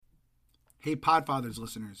Hey, Podfathers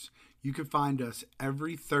listeners, you can find us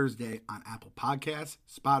every Thursday on Apple Podcasts,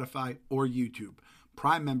 Spotify, or YouTube.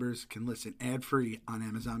 Prime members can listen ad-free on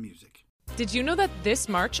Amazon Music. Did you know that this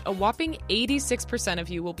March, a whopping 86% of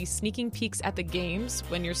you will be sneaking peeks at the games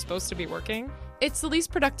when you're supposed to be working? It's the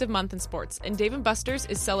least productive month in sports, and Dave & Buster's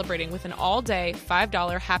is celebrating with an all-day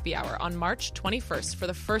 $5 happy hour on March 21st for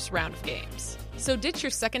the first round of games. So ditch your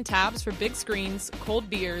second tabs for big screens, cold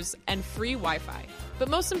beers, and free Wi-Fi. But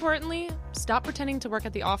most importantly, stop pretending to work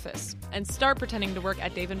at the office and start pretending to work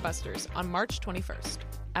at Dave & Buster's on March 21st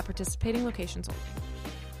at participating locations only.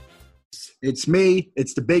 It's me.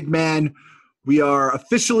 It's the big man. We are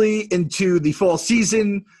officially into the fall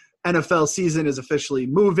season. NFL season is officially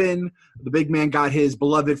moving. The big man got his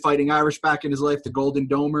beloved Fighting Irish back in his life, the Golden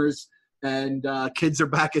Domers. And kids are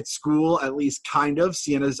back at school, at least kind of.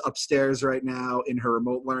 Sienna's upstairs right now in her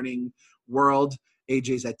remote learning world.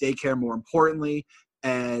 AJ's at daycare, more importantly.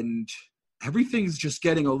 And everything's just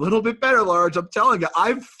getting a little bit better, Large. I'm telling you,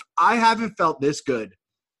 I haven't felt this good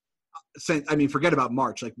since, I mean, forget about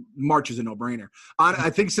March. Like, March is a no-brainer. I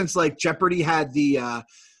think since, like, Jeopardy had the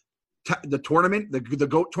tournament, the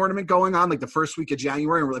GOAT tournament going on, like, the first week of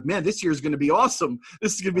January, and we're like, man, this year's going to be awesome.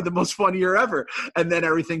 This is going to be the most fun year ever. And then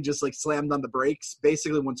everything just, like, slammed on the brakes.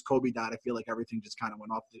 Basically, once Kobe died, I feel like everything just kind of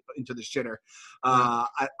went off into the shitter.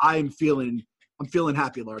 I'm feeling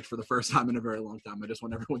happy, Large, for the first time in a very long time. I just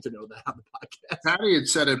want everyone to know that on the podcast. Patty had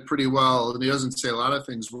said it pretty well, and he doesn't say a lot of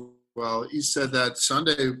things well. He said that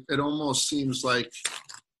Sunday, it almost seems like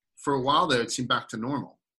for a while there, it seemed back to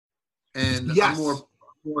normal. And yes. I'm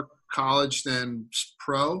more college than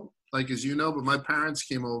pro, like, as you know, but my parents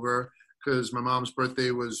came over because my mom's birthday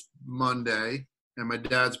was Monday and my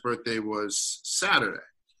dad's birthday was Saturday.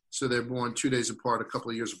 So they're born 2 days apart, a couple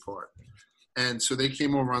of years apart. And so they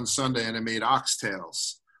came over on Sunday and I made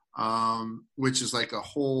oxtails, which is like a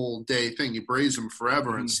whole day thing. You braise them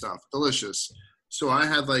forever and stuff. Delicious. So I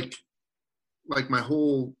had like my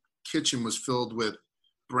whole kitchen was filled with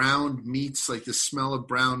browned meats, like the smell of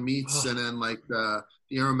brown meats, and then like the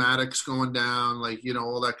aromatics going down, like, you know,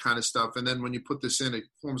 all that kind of stuff. And then when you put this in, it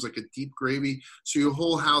forms like a deep gravy. So your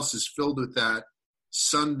whole house is filled with that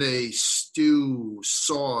Sunday stew,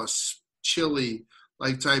 sauce, chili,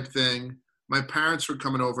 like type thing. My parents were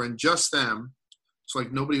coming over, and just them. So,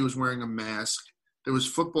 like, nobody was wearing a mask. There was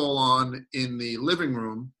football on in the living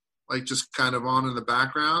room, like, just kind of on in the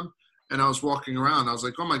background. And I was walking around. I was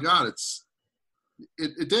like, oh, my God,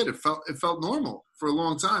 it felt normal for a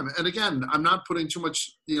long time. And, again, I'm not putting too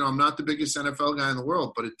much, you know, I'm not the biggest NFL guy in the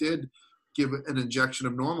world, but it did give an injection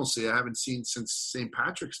of normalcy I haven't seen since St.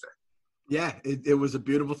 Patrick's Day. Yeah, it was a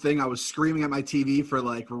beautiful thing. I was screaming at my TV for,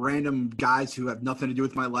 like, random guys who have nothing to do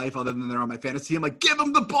with my life other than they're on my fantasy. I'm like, give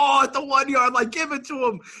him the ball at the 1 yard. I'm like, give it to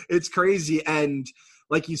him. It's crazy. And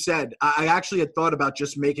like you said, I actually had thought about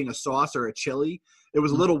just making a sauce or a chili. It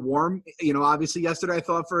was a little warm, you know, obviously yesterday I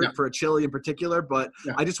thought for a chili in particular, but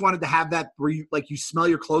I just wanted to have that where you, like, you smell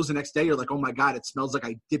your clothes the next day. You're like, oh my God, it smells like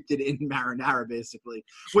I dipped it in marinara, basically.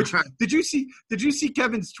 Which did you see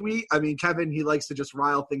Kevin's tweet? I mean, Kevin, he likes to just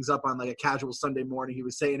rile things up on like a casual Sunday morning. He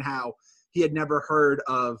was saying how he had never heard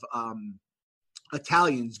of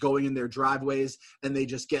Italians going in their driveways and they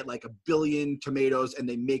just get like a billion tomatoes and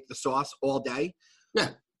they make the sauce all day.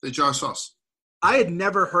 Yeah, they jar sauce. I had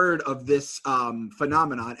never heard of this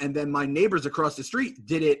phenomenon, and then my neighbors across the street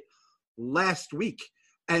did it last week,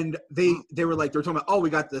 and they were talking about, oh, we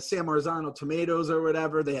got the San Marzano tomatoes or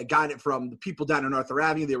whatever. They had gotten it from the people down in Arthur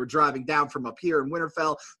Avenue. They were driving down from up here in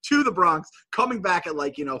Winterfell to the Bronx, coming back at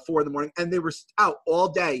 4 a.m, and they were out all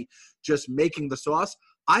day just making the sauce.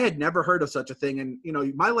 I had never heard of such a thing, and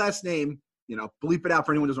my last name, bleep it out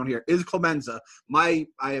for anyone who doesn't hear, is Clemenza. I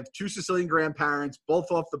have 2 Sicilian grandparents, both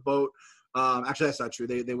off the boat. Actually, that's not true.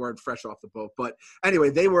 They weren't fresh off the boat. But anyway,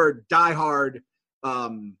 they were diehard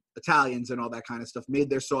Italians and all that kind of stuff, made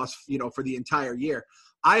their sauce, for the entire year.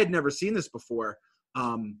 I had never seen this before.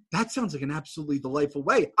 That sounds like an absolutely delightful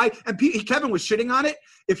way. Kevin was shitting on it.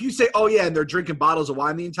 If you say, oh, yeah, and they're drinking bottles of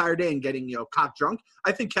wine the entire day and getting, cock drunk,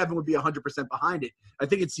 I think Kevin would be 100% behind it. I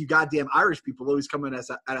think it's you goddamn Irish people always coming at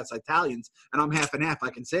us Italians, and I'm half and half. I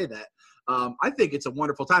can say that. I think it's a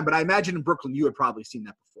wonderful time. But I imagine in Brooklyn you had probably seen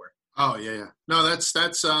that before. Oh, yeah. No, that's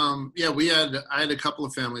I had a couple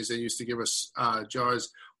of families that used to give us jars.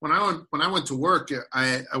 When I went to work,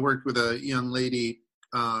 I worked with a young lady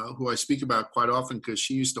who I speak about quite often because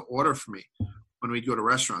she used to order for me when we'd go to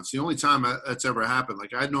restaurants. The only time that's ever happened.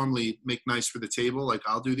 Like, I'd normally make nice for the table. Like,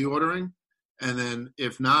 I'll do the ordering. And then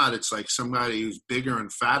if not, it's like somebody who's bigger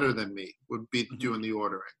and fatter than me would be doing the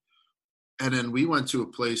ordering. And then we went to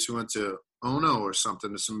a place, we went to Ono or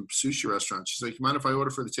something to some sushi restaurant. She's like, you mind if I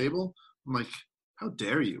order for the table? I'm like, how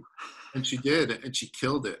dare you? And she did, and she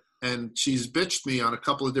killed it. And she's bitched me on a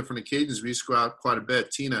couple of different occasions. We used to go out quite a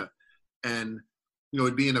bit, Tina, and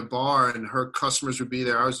would be in a bar, and her customers would be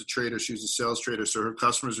there. I was a trader; she was a sales trader, so her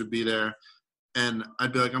customers would be there, and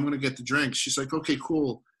I'd be like, "I'm going to get the drinks." She's like, "Okay,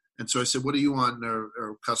 cool." And so I said, "What do you want?" And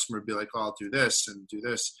her customer would be like, "Oh, I'll do this and do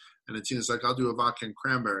this." And then Tina's like, "I'll do a vodka and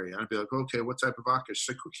cranberry." And I'd be like, "Okay, what type of vodka?"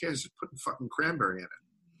 She's like, "Who cares? Just put fucking cranberry in it."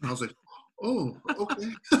 And I was like, "Oh,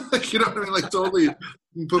 okay." Like, you know what I mean? Like, totally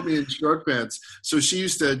put me in short pants. So she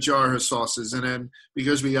used to jar her sauces. And then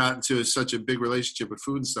because we got into such a big relationship with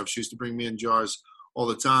food and stuff, she used to bring me in jars all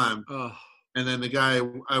the time. Oh. And then the guy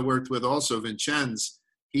I worked with also, Vincenz,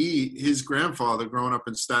 his grandfather growing up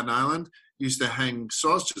in Staten Island used to hang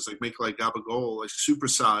sausages, like make like gabagol, like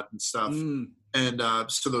supersod and stuff. And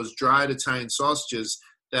so those dried Italian sausages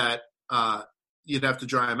that you'd have to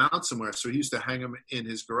dry them out somewhere. So he used to hang them in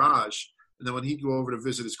his garage. And then when he'd go over to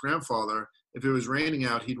visit his grandfather, if it was raining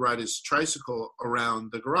out, he'd ride his tricycle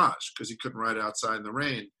around the garage because he couldn't ride outside in the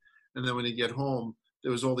rain. And then when he'd get home,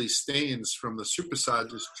 there was all these stains from the supersod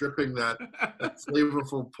just dripping that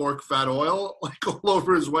flavorful pork fat oil like all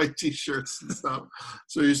over his white T-shirts and stuff.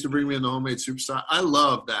 So he used to bring me in the homemade supersod. I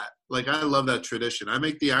love that. Like, I love that tradition. I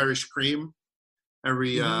make the Irish cream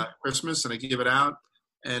every Christmas, and I give it out.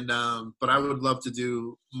 And but I would love to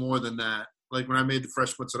do more than that. Like when I made the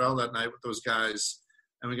fresh mozzarella that night with those guys,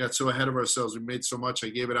 and we got so ahead of ourselves, we made so much, I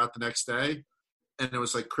gave it out the next day. And it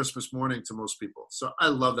was like Christmas morning to most people. So I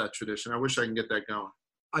love that tradition. I wish I can get that going.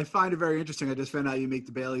 I find it very interesting. I just found out you make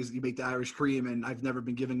the Baileys, you make the Irish cream, and I've never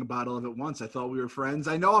been giving a bottle of it once. I thought we were friends.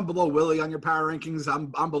 I know I'm below Willie on your power rankings.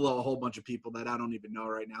 I'm below a whole bunch of people that I don't even know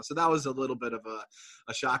right now. So that was a little bit of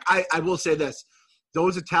a shock. I will say this.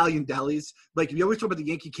 Those Italian delis, like you always talk about the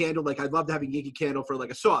Yankee Candle, like I'd love to have a Yankee Candle for like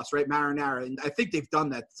a sauce, right? Marinara. And I think they've done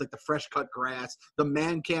that. It's like the fresh cut grass, the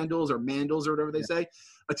man candles or mandals or whatever they say.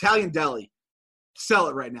 Italian deli. Sell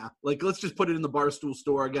it right now. Like, let's just put it in the Barstool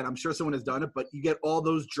store again. I'm sure someone has done it, but you get all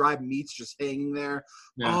those dried meats just hanging there.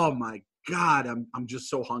 Yeah. Oh my God, I'm just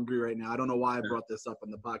so hungry right now. I don't know why I brought this up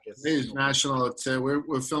on the podcast. Today's National.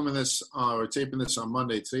 We're filming this. We're taping this on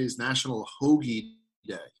Monday. Today's National Hoagie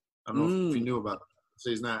Day. I don't know if you knew about it.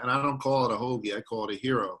 Today's not, and I don't call it a hoagie. I call it a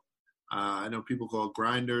hero. I know people call it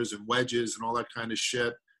grinders and wedges and all that kind of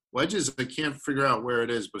shit. Wedges, I can't figure out where it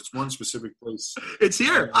is, but it's one specific place. It's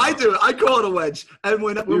here. I do. I call it a wedge. And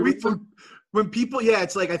when people,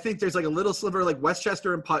 it's like, I think there's like a little sliver like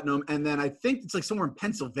Westchester and Putnam. And then I think it's like somewhere in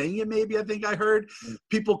Pennsylvania, maybe, I think I heard.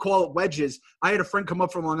 People call it wedges. I had a friend come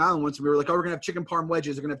up from Long Island once and we were like, oh, we're going to have chicken parm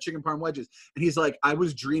wedges. We're going to have chicken parm wedges. And he's like, I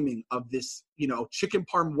was dreaming of this, chicken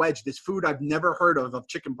parm wedge, this food I've never heard of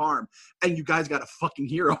chicken parm. And you guys got a fucking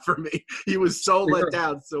hero for me. He was so let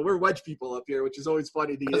down. So we're wedge people up here, which is always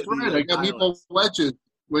funny. That's right. I got meatball wedges.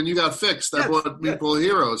 When you got fixed, I bought meatball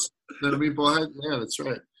heroes. Then a meatball head. Yeah, that's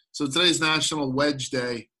right. So today's National Wedge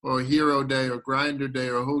Day or Hero Day or Grinder Day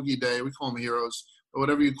or Hoagie Day. We call them heroes or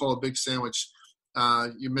whatever you call a big sandwich.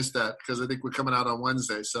 You missed that because I think we're coming out on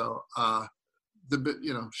Wednesday. So,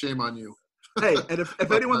 shame on you. Hey, and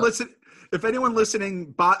if anyone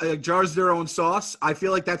listening jars their own sauce, I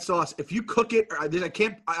feel like that sauce, if you cook it,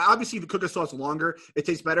 obviously if you cook a sauce longer, it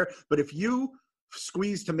tastes better. But if you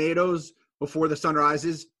squeeze tomatoes before the sun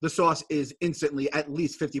rises, the sauce is instantly at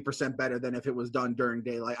least 50% better than if it was done during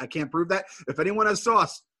daylight. I can't prove that. If anyone has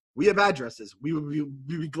sauce, we have addresses. We would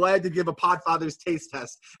be glad to give a Podfathers taste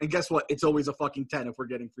test. And guess what? It's always a fucking 10 if we're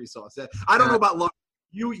getting free sauce. I don't know about luck.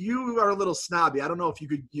 You are a little snobby. I don't know if you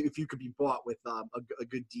could be bought with a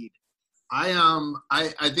good deed.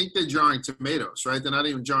 I think they're jarring tomatoes, right? They're not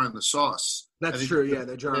even jarring the sauce. That's true. Yeah,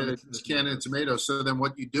 they're jarring. It's canning tomatoes. So then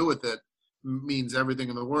what you do with it means everything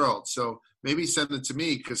in the world. So maybe send it to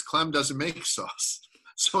me because Clem doesn't make sauce.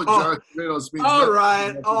 So jarred tomatoes means all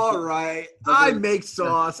right. I make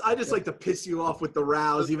sauce. I just like to piss you off with the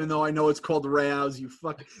rouse, even though I know it's called rouse. You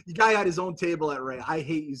guy had his own table at Ray. I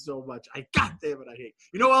hate you so much. God damn it, I hate.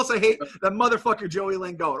 You know what else I hate? That motherfucker Joey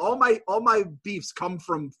Langone. All my beefs come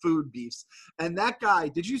from food beefs. And that guy,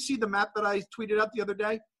 did you see the map that I tweeted out the other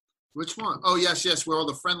day? Which one? Oh yes, where all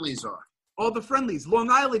the friendlies are. All the friendlies. Long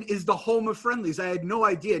Island is the home of friendlies. I had no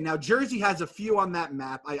idea. Now, Jersey has a few on that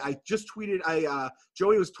map. I just tweeted.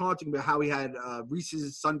 Joey was talking about how he had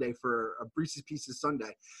Reese's Sunday for Reese's Pieces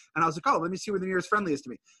Sunday. And I was like, oh, let me see where the nearest friendly is to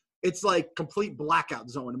me. It's like complete blackout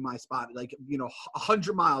zone in my spot. Like,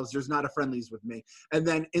 100 miles, there's not a friendlies with me. And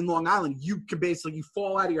then in Long Island, you can basically, you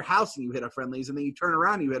fall out of your house and you hit a friendlies. And then you turn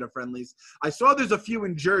around and you hit a friendlies. I saw there's a few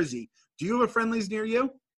in Jersey. Do you have a friendlies near you?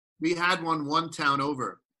 We had one town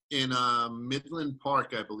over. in Midland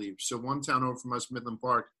Park, I believe. So one town over from us, Midland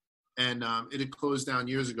Park, and it had closed down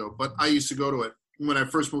years ago. But I used to go to it when I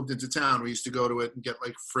first moved into town. We used to go to it and get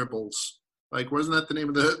like Fribbles. Like, wasn't that the name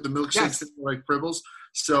of the milkshakes? Yes. Like Fribbles.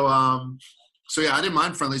 So yeah, I didn't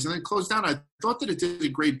mind Friendlies, and then it closed down. I thought that it did a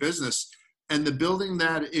great business, and the building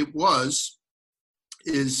that it was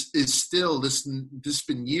is still this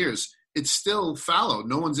been years. It's still fallow.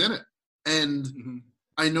 No one's in it, and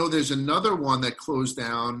I know there's another one that closed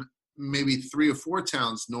down, maybe 3 or 4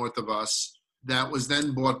 towns north of us, that was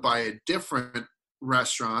then bought by a different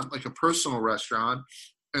restaurant, like a personal restaurant.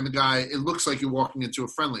 And the guy, it looks like you're walking into a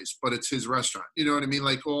Friendlies, but it's his restaurant. You know what I mean?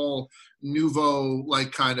 Like all nouveau,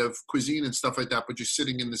 like kind of cuisine and stuff like that, but you're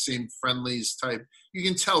sitting in the same Friendlies type. You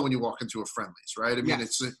can tell when you walk into a Friendlies, right? I mean,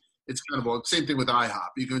 it's kind of all, same thing with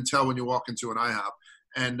IHOP. You can tell when you walk into an IHOP.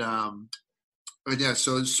 And, but yeah,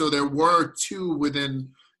 so there were 2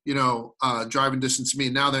 within, driving distance to me.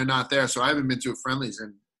 Now they're not there. So I haven't been to a Friendlies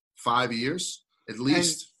in 5 years, at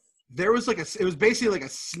least. And there was it was basically like a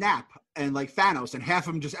snap and like Thanos, and half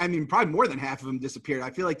of them probably more than half of them disappeared.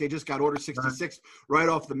 I feel like they just got Order 66 right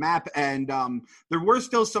off the map. And there were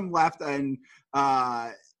still some left. And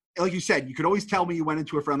like you said, you could always tell when you went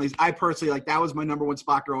into a Friendlies. I personally, like, that was my number one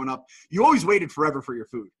spot growing up. You always waited forever for your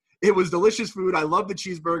food. It was delicious food. I love the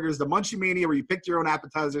cheeseburgers, the Munchie Mania where you picked your own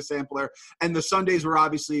appetizer sampler, and the Sundays were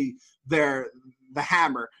obviously the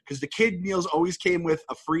hammer, because the kid meals always came with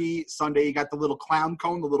a free Sunday. You got the little clown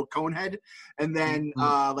cone, the little cone head, and then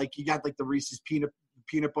like you got like the Reese's peanut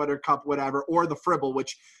butter cup, whatever, or the Fribble,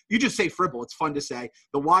 which you just say Fribble. It's fun to say.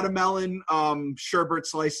 The watermelon sherbet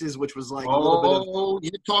slices, which was like a little bit of.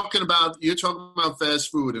 You're talking about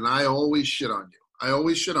fast food, and I always shit on you.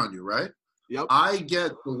 Right? Yep. I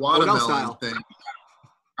get the watermelon thing.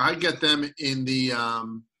 I get them in the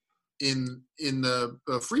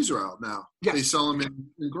freezer out now. Yes. They sell them in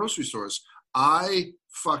grocery stores. I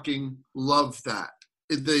fucking love that.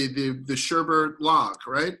 The sherbet log,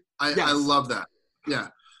 right? I love that. Yeah.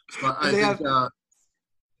 So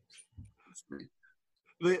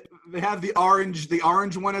they have the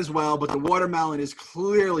orange one as well, but the watermelon is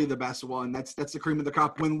clearly the best one. That's the cream of the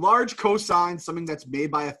crop. When Large co-signs something that's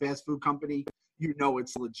made by a fast food company, you know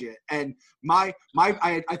it's legit. And I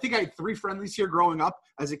think I had 3 Friendlies here growing up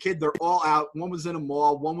as a kid. They're all out. One was in a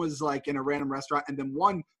mall, one was like in a random restaurant, and then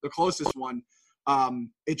one, the closest one,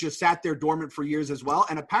 it just sat there dormant for years as well.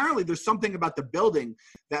 And apparently there's something about the building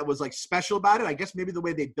that was like special about it. I guess maybe the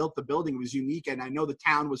way they built the building was unique. And I know the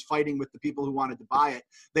town was fighting with the people who wanted to buy it.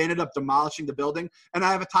 They ended up demolishing the building. And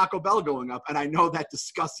I have a Taco Bell going up. And I know that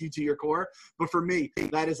disgusts you to your core. But for me,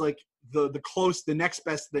 that is like the next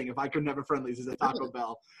best thing. If I could never Friendlies, is a Taco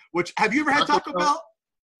Bell. Which, have you ever had Taco Bell?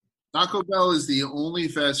 Taco Bell is the only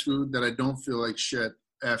fast food that I don't feel like shit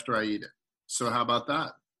after I eat it. So how about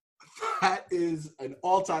that? That is an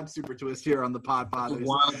all-time super twist here on the Podfathers. It's a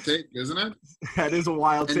wild take, isn't it? That is a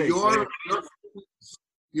wild take.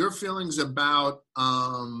 Your feelings about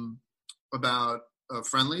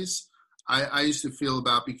Friendlies, I used to feel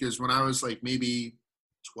about, because when I was like maybe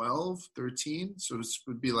 12, 13, so this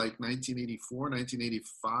would be like 1984,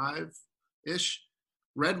 1985-ish.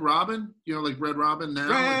 Red Robin, like Red Robin now.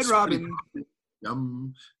 Red Robin.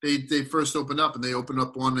 They first opened up, and they opened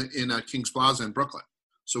up one in Kings Plaza in Brooklyn.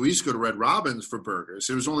 So we used to go to Red Robin's for burgers.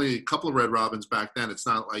 There was only a couple of Red Robins back then. It's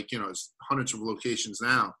not like, it's hundreds of locations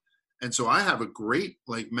now. And so I have a great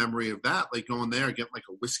memory of that, like going there and getting like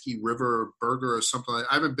a Whiskey River burger or something like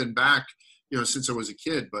that. I haven't been back, since I was a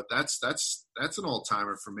kid, but that's an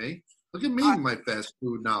all-timer for me. Look at me and my fast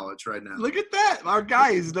food knowledge right now. Look at that. Our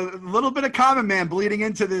guy is a little bit of Common Man bleeding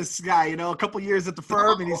into this guy, a couple years at the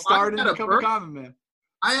firm, and he started to become a Common Man.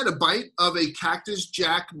 I had a bite of a Cactus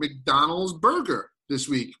Jack McDonald's burger this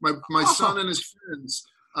week. My son and his friends,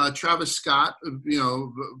 Travis Scott,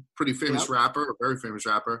 pretty famous rapper, a very famous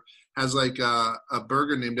rapper, has like a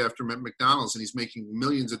burger named after McDonald's, and he's making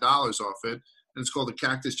millions of dollars off it. And it's called a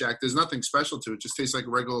Cactus Jack. There's nothing special to it. It just tastes like a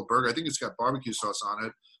regular burger. I think it's got barbecue sauce on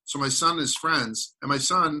it. So my son and his friends, and my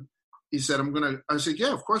son, he said, I said,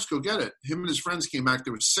 yeah, of course, go get it. Him and his friends came back.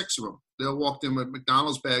 There were 6 of them. They all walked in with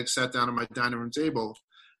McDonald's bags, sat down at my dining room table.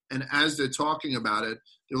 And as they're talking about it,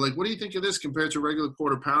 they're like, what do you think of this compared to a regular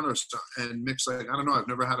quarter pounder? And Mick's like, I don't know. I've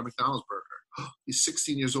never had a McDonald's burger. He's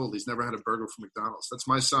 16 years old. He's never had a burger from McDonald's. That's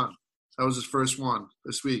my son. That was his first one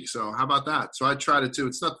this week. So how about that? So I tried it too.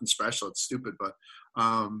 It's nothing special. It's stupid, but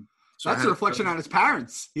so that's a reflection on his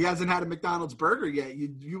parents. He hasn't had a McDonald's burger yet.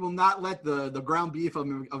 You will not let the ground beef of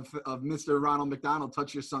Mr. Ronald McDonald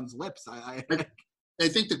touch your son's lips. I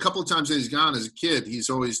think the couple of times that he's gone as a kid, he's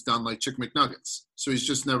always done like Chicken McNuggets. So he's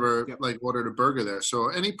just never like ordered a burger there. So,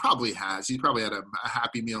 and he probably has. He probably had a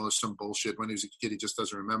Happy Meal or some bullshit when he was a kid. He just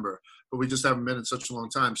doesn't remember. But we just haven't been in such a long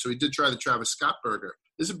time. So he did try the Travis Scott burger.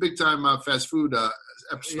 This is a big time fast food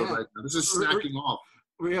episode right now. This is snacking off.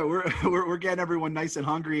 Yeah, we're getting everyone nice and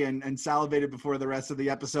hungry and salivated before the rest of the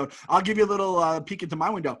episode. I'll give you a little peek into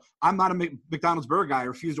my window. I'm not a McDonald's burger guy. I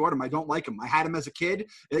refuse to order them. I don't like them. I had them as a kid.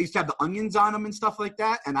 They used to have the onions on them and stuff like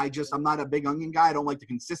that, and I'm not a big onion guy. I don't like the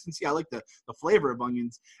consistency. I like the flavor of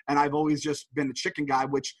onions, and I've always just been a chicken guy,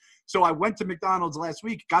 so I went to McDonald's last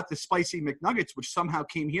week, got the spicy McNuggets, which somehow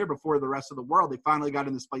came here before the rest of the world. They finally got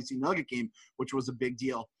in the spicy nugget game, which was a big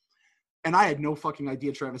deal. And I had no fucking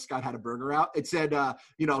idea Travis Scott had a burger out. It said,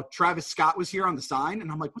 Travis Scott was here on the sign.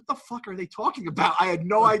 And I'm like, what the fuck are they talking about? I had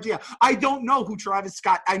no idea. I don't know who Travis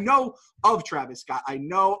Scott. I know of Travis Scott. I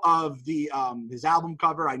know of the his album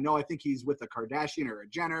cover. I think he's with a Kardashian or a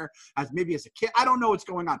Jenner, maybe as a kid. I don't know what's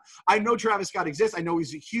going on. I know Travis Scott exists. I know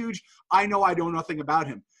he's huge. I know nothing about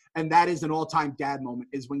him. And that is an all-time dad moment,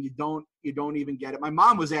 is when you don't even get it. My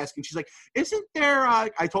mom was asking, she's like, isn't there,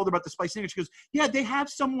 I told her about the spicy nuggets. She goes, yeah, they have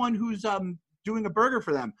someone who's doing a burger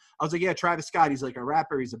for them. I was like, yeah, Travis Scott. He's like a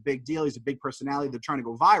rapper. He's a big deal. He's a big personality. They're trying to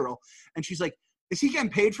go viral. And she's like, is he getting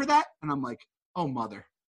paid for that? And I'm like, oh, mother.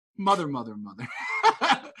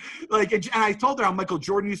 Like, and I told her how Michael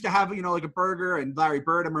Jordan used to have, like a burger, and Larry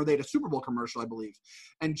Bird. I remember they had a Super Bowl commercial, I believe.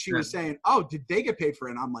 And she was saying, oh, did they get paid for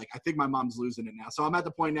it? And I'm like, I think my mom's losing it now. So I'm at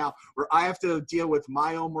the point now where I have to deal with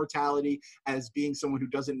my own mortality as being someone who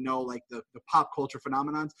doesn't know like the pop culture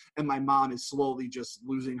phenomenons. And my mom is slowly just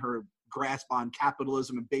losing her grasp on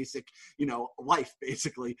capitalism and basic, life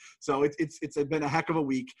basically. So it's been a heck of a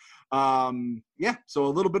week. So a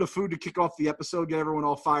little bit of food to kick off the episode, get everyone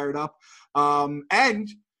all fired up. And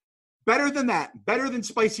better than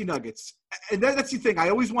spicy nuggets. And that's the thing. I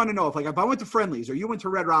always want to know if I went to Friendly's or you went to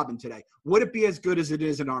Red Robin today, would it be as good as it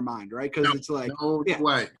is in our mind, right? Because it's like no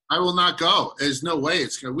way. I will not go. There's no way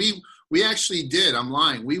it's gonna. We actually did. I'm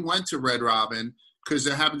lying. We went to Red Robin because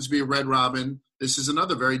there happens to be a Red Robin. This is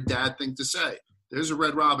another very dad thing to say. There's a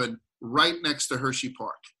Red Robin right next to Hershey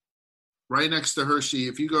Park. Right next to Hershey.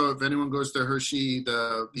 If anyone goes to Hershey,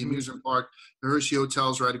 the amusement park, the Hershey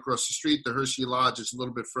Hotel's right across the street. The Hershey Lodge is a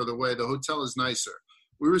little bit further away. The hotel is nicer.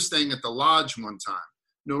 We were staying at the Lodge one time.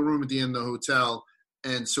 No room at the end of the hotel.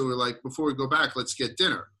 And so we're like, before we go back, let's get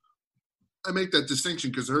dinner. I make that distinction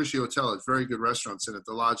because the Hershey Hotel has very good restaurants in it.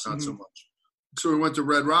 The Lodge, not so much. So we went to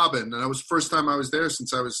Red Robin, and that was the first time I was there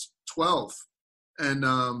since I was 12.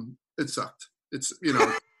 And it sucked. It's,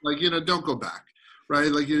 don't go back. Right,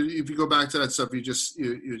 like if you go back to that stuff, you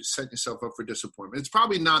set yourself up for disappointment. It's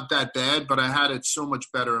probably not that bad, but I had it so much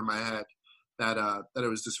better in my head that it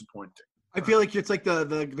was disappointing. I feel like it's like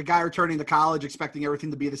the guy returning to college, expecting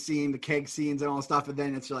everything to be the scene, the keg scenes and all that stuff, and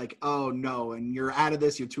then it's like, oh no, and you're out of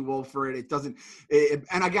this, you're too old for it. It doesn't.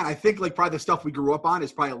 And again, I think like probably the stuff we grew up on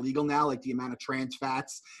is probably illegal now, like the amount of trans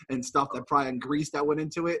fats and stuff that probably and grease that went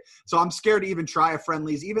into it. So I'm scared to even try a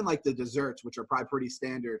Friendly's, even like the desserts, which are probably pretty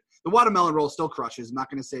standard. The watermelon roll still crushes. I'm not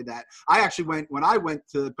going to say that. When I went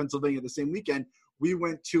to Pennsylvania the same weekend, we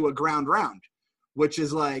went to a Ground Round, which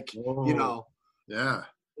is like, Whoa. Yeah.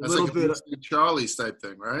 That's little like a bit Beefsteak Charlie's type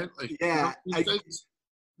thing, right? Like, yeah.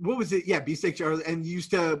 What was it? Yeah, Beefsteak Charlie. And you used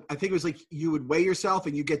to, I think it was like you would weigh yourself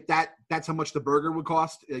and you get that's how much the burger would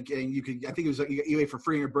cost. Like, and you could, I think it was like you ate for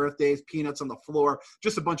free on your birthdays, peanuts on the floor,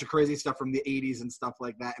 just a bunch of crazy stuff from the 80s and stuff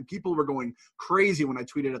like that. And people were going crazy when I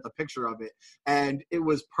tweeted at the picture of it. And it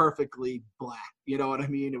was perfectly black. You know what I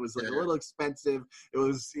mean? It was like a little expensive. It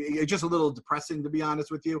was just a little depressing, to be honest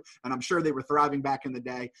with you. And I'm sure they were thriving back in the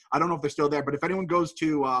day. I don't know if they're still there, but if anyone goes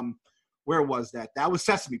to, where was that? That was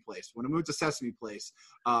Sesame Place. When I moved to Sesame Place,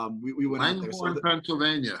 we went out there. Langhorne,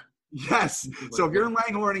 Pennsylvania. Yes. So if you're in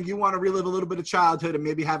Langhorne and you want to relive a little bit of childhood and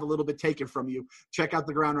maybe have a little bit taken from you, check out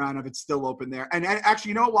the Ground Round if it's still open there. And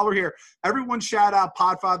actually, you know what? While we're here, everyone shout out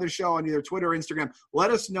Podfathers Show on either Twitter or Instagram. Let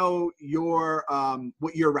us know your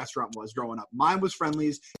what your restaurant was growing up. Mine was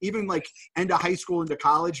Friendly's. Even like end of high school into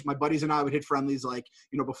college, my buddies and I would hit Friendly's like,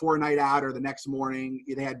 before a night out or the next morning.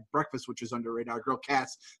 They had breakfast, which is underrated. Our girl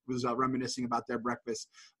Cass was reminiscing about their breakfast.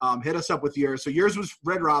 Hit us up with yours. So yours was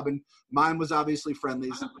Red Robin. Mine was obviously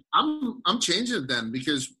Friendly's. I'm changing it then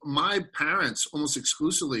because my parents almost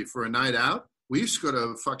exclusively for a night out, we used to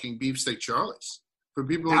go to fucking Beefsteak Charlie's for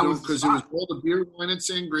people because it was all the beer, wine, and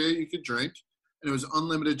sangria you could drink, and it was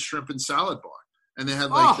unlimited shrimp and salad bar, and they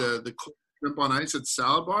had like the shrimp on ice at the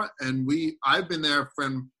salad bar, and I've been there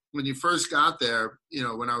from when you first got there,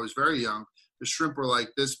 when I was very young, the shrimp were like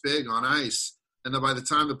this big on ice, and then by the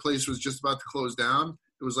time the place was just about to close down,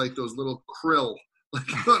 it was like those little krill Like,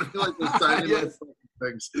 you know what I mean? Like those tiny Yes. little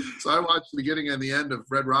things. So I watched the beginning and the end of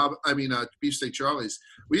Beefsteak Charlie's.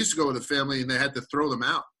 We used to go with a family and they had to throw them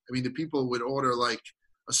out. I mean, the people would order like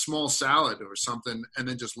a small salad or something and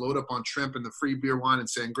then just load up on shrimp and the free beer, wine, and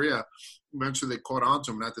sangria. Eventually they caught on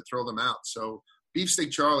to them and had to throw them out. So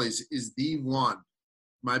Beefsteak Charlie's is the one,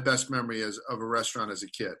 my best memory of a restaurant as a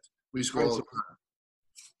kid. We used to go all the time.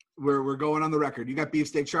 We're going on the record. You got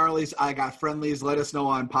Beefsteak Charlie's. I got Friendly's. Let us know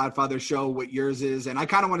on Podfathers Show what yours is. And I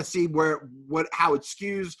kind of want to see how it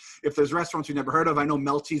skews. If there's restaurants we never heard of. I know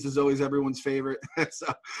Melty's is always everyone's favorite.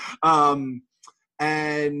 So,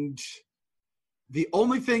 and the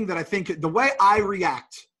only thing that I think, the way I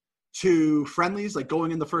react to Friendly's, like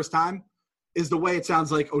going in the first time, is the way it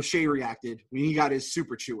sounds like O'Shea reacted when he got his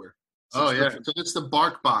Super Chewer. Oh, yeah. So it's the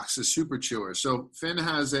Bark Box, the Super Chewer. So Finn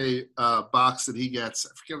has a box that he gets. I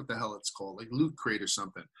forget what the hell it's called, like Loot Crate or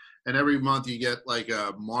something. And every month you get like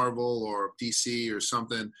a Marvel or DC or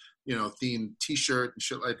something, themed T-shirt and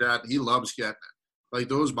shit like that. He loves getting it. Like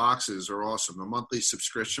those boxes are awesome. The monthly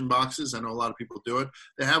subscription boxes. I know a lot of people do it.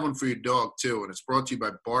 They have one for your dog too, and it's brought to you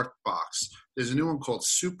by Bark Box. There's a new one called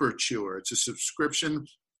Super Chewer. It's a subscription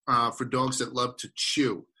for dogs that love to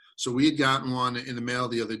chew. So we had gotten one in the mail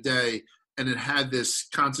the other day, and it had this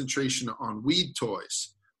concentration on weed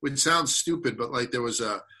toys, which sounds stupid, but like there was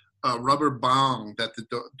a rubber bong that the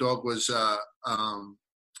dog was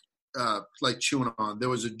like chewing on. There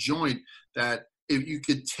was a joint that if you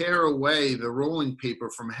could tear away the rolling paper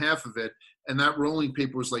from half of it, and that rolling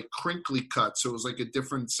paper was like crinkly cut, so it was like a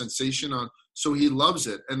different sensation on. So he loves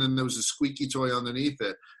it. And then there was a squeaky toy underneath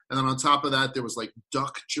it, and then on top of that there was like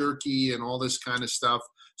duck jerky and all this kind of stuff.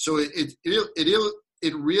 So it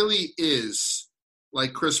really is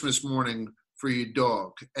like Christmas morning for your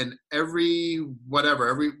dog. And whenever you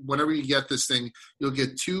get this thing, you'll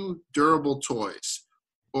get 2 durable toys,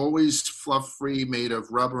 always fluff-free, made of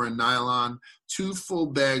rubber and nylon, 2 full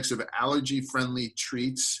bags of allergy-friendly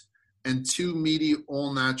treats, and 2 meaty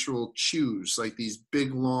all-natural chews, like these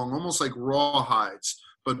big, long, almost like rawhides,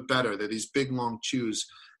 but better. They're these big, long chews,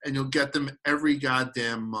 and you'll get them every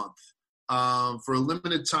goddamn month. For a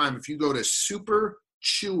limited time, if you go to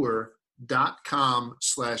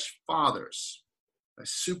superchewer.com/fathers,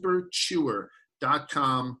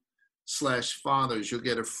 superchewer.com/fathers, you'll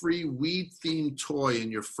get a free weed-themed toy in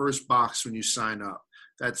your first box when you sign up.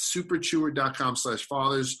 That's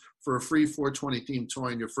superchewer.com/fathers for a free 420 themed toy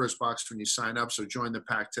in your first box when you sign up. So join the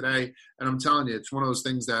pack today. And I'm telling you, it's one of those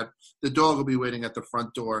things that the dog will be waiting at the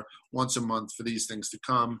front door once a month for these things to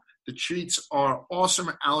come. The treats are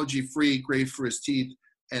awesome, allergy-free, great for his teeth,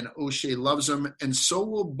 and O'Shea loves them. And so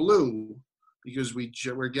will Blue, because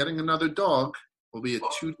we're getting another dog. We'll be a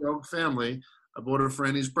 2-dog family. I bought her for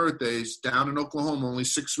Annie's birthdays down in Oklahoma, only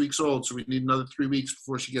 6 weeks old, so we need another 3 weeks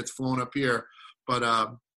before she gets flown up here. But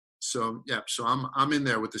so I'm in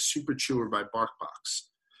there with the Super Chewer by BarkBox.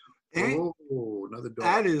 Oh, another dog.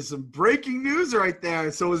 That is some breaking news right there.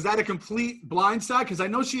 So is that a complete blindside? Because I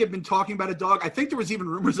know she had been talking about a dog. I think there was even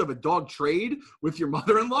rumors of a dog trade with your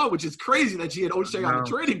mother-in-law, which is crazy that she had O'Shea on the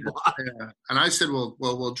trading block. Yeah. And I said, well,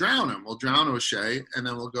 we'll drown him. We'll drown O'Shea, and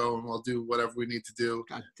then we'll go and we'll do whatever we need to do.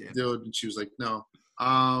 God damn. Do it. And she was like, no.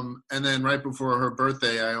 And then right before her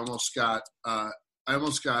birthday, I almost got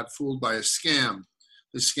fooled by a scam.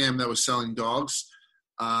 The scam that was selling dogs.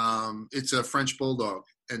 It's a French bulldog.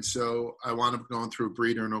 And so I wound up going through a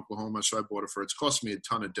breeder in Oklahoma, so I bought it for it. It's cost me a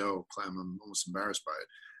ton of dough, Clem. I'm almost embarrassed by it.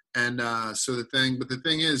 And the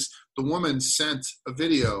thing is, the woman sent a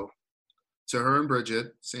video to her and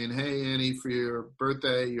Bridget saying, hey, Annie, for your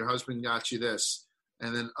birthday, your husband got you this.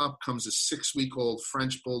 And then up comes a 6-week-old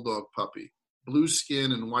French bulldog puppy, blue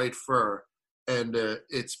skin and white fur, and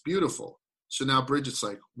it's beautiful. So now Bridget's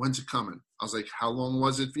like, when's it coming? I was like, how long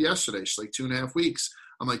was it for yesterday? She's like, 2.5 weeks.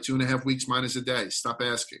 I'm like, 2.5 weeks minus a day. Stop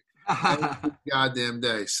asking. Goddamn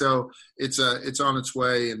day. So it's on its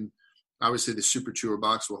way, and obviously the Super Chewer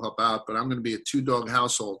box will help out, but I'm going to be a 2-dog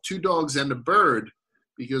household, 2 dogs and a bird,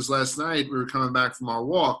 because last night we were coming back from our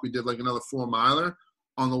walk. We did like another 4-miler.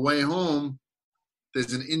 On the way home,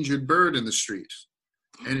 there's an injured bird in the street.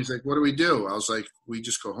 And he's like, what do we do? I was like, we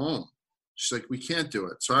just go home. She's like, we can't do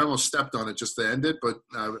it. So I almost stepped on it just to end it, but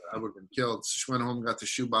I would have been killed. So she went home and got the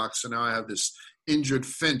shoebox. So now I have this injured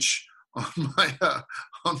finch on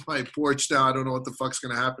my porch now. I don't know what the fuck's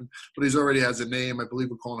going to happen, but he's already has a name. I believe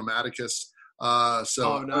we're calling him Atticus. Nice.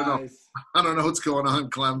 I don't know what's going on,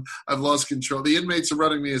 Clem. I've lost control. The inmates are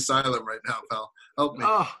running the asylum right now, pal. Help me.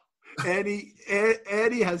 Oh,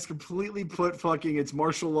 Annie has completely put fucking it's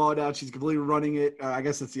martial law down. She's completely running it. I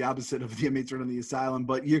guess that's the opposite of the inmates running the asylum.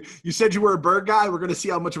 But you said you were a bird guy. We're gonna see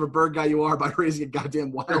how much of a bird guy you are by raising a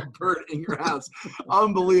goddamn wild bird in your house.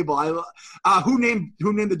 Unbelievable. Who named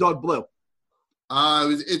the dog Blue?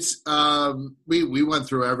 We went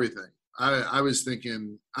through everything. I was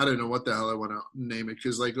thinking, I don't know what the hell I want to name it,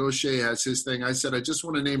 because like O'Shea has his thing. I said I just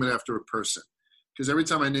want to name it after a person, because every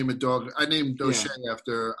time I name a dog, I named O'Shea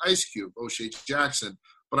after Ice Cube, O'Shea Jackson,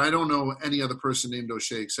 but I don't know any other person named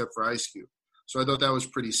O'Shea except for Ice Cube. So I thought that was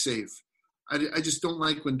pretty safe. I just don't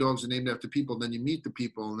like when dogs are named after people, then you meet the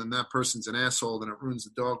people, and then that person's an asshole, and it ruins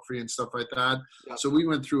the dog for you and stuff like that. Yep. So we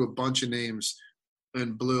went through a bunch of names.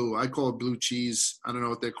 And Blue, I call it Blue Cheese. I don't know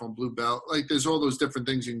what they call them, Blue Bell. Like, there's all those different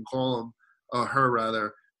things you can call them, her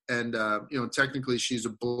rather. And technically she's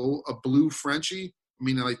a blue Frenchie,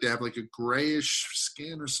 meaning like they have like a grayish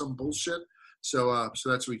skin or some bullshit. So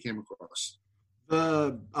that's what we came across.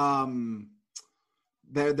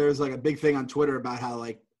 There's like a big thing on Twitter about how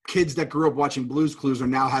like kids that grew up watching Blue's Clues are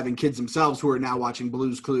now having kids themselves who are now watching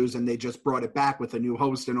Blue's Clues, and they just brought it back with a new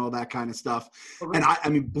host and all that kind of stuff. Okay. And I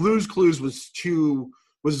mean, Blue's Clues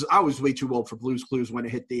I was way too old for Blue's Clues when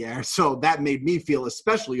it hit the air. So that made me feel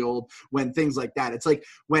especially old when things like that. It's like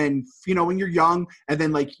when you're young and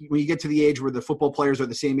then like when you get to the age where the football players are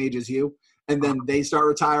the same age as you, and then they start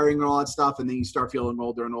retiring and all that stuff, and then you start feeling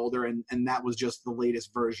older and older, and that was just the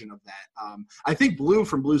latest version of that. I think Blue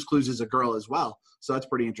from Blue's Clues is a girl as well, so that's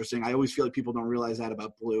pretty interesting. I always feel like people don't realize that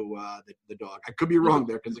about Blue, the dog. I could be wrong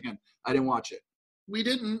there because, again, I didn't watch it. We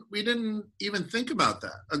didn't even think about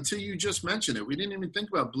that until you just mentioned it. We didn't even think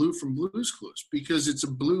about Blue from Blue's Clues because it's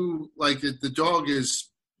a blue, like the dog is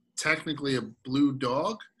technically a blue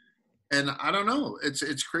dog, and I don't know.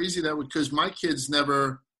 It's crazy that because my kids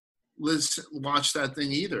never watch that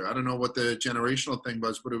thing either. I don't know what the generational thing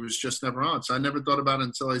was, but it was just never on. So I never thought about it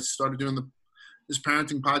until I started doing this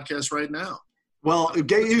parenting podcast right now. Well,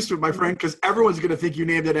 get used to it, my friend, because everyone's going to think you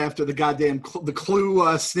named it after the goddamn the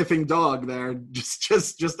Clue sniffing dog there.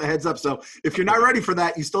 Just a heads up. So if you're not ready for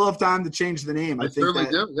that, you still have time to change the name. I think certainly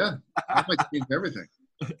do. Yeah, I might change everything.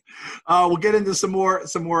 We'll get into some more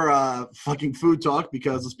fucking food talk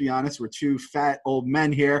because let's be honest, we're two fat old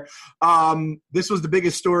men here. This was the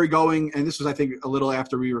biggest story going, and this was I think a little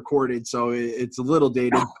after we recorded, so it's a little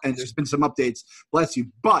dated, and there's been some updates. Bless you,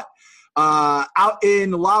 but out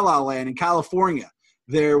in La La Land in California,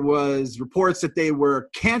 there was reports that they were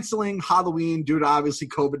canceling Halloween due to obviously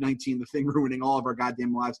COVID-19, the thing ruining all of our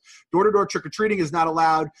goddamn lives. Door-to-door trick-or-treating is not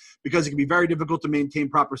allowed because it can be very difficult to maintain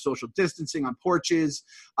proper social distancing on porches.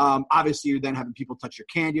 Obviously, you're then having people touch your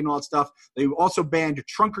candy and all that stuff. They also banned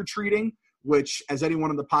trunk-or-treating, which, as anyone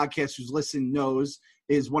on the podcast who's listened knows,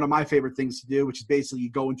 is one of my favorite things to do, which is basically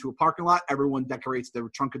you go into a parking lot, everyone decorates the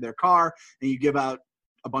trunk of their car, and you give out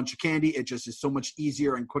a bunch of candy. It just is so much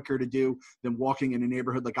easier and quicker to do than walking in a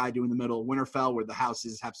neighborhood like I do in the middle of Winterfell where the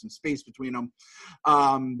houses have some space between them.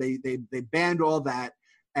 They banned all that,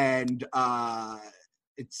 and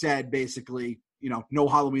it said basically, no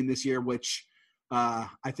Halloween this year, which I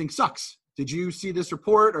think sucks. Did you see this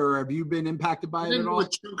report, or have you been impacted by it at all? I didn't know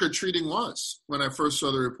what trick-or-treating was when I first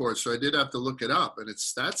saw the report, so I did have to look it up, and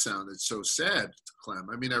that sounded so sad, Clem.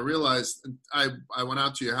 I mean, I realized I went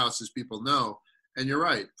out to your house, as people know, and you're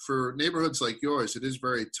right. For neighborhoods like yours, it is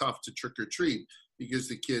very tough to trick or treat because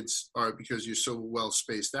because you're so well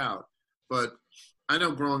spaced out. But I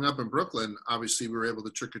know growing up in Brooklyn, obviously we were able to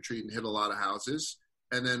trick or treat and hit a lot of houses.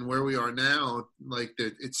 And then where we are now, like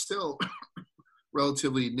it's still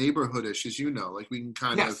relatively neighborhoodish, as you know. Like we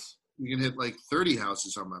can we can hit like 30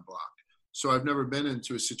 houses on my block. So I've never been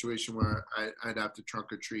into a situation where I'd have to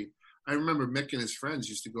trunk or treat. I remember Mick and his friends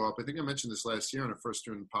used to go up. I think I mentioned this last year when I first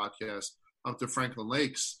doing the podcast. Up to Franklin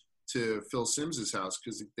Lakes to Phil Sims's house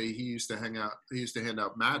because he used to hang out. He used to hand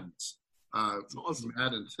out Maddens, awesome.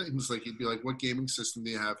 Madden things. Like he'd be like, "What gaming system do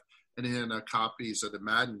you have?" And he had copies of the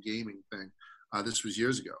Madden gaming thing. This was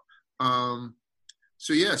years ago.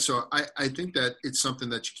 So I think that it's something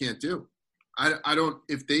that you can't do. I don't.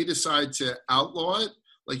 If they decide to outlaw it,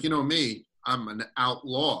 like me, I'm an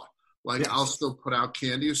outlaw. Like yes. I'll still put out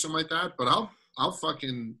candy or something like that, but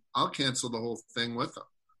I'll cancel the whole thing with them.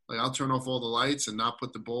 Like I'll turn off all the lights and not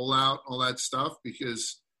put the bowl out, all that stuff,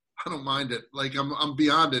 because I don't mind it. Like I'm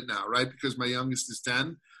beyond it now, right? Because my youngest is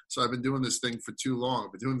 10, so I've been doing this thing for too long.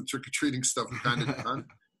 I've been doing the trick or treating stuff kind of done.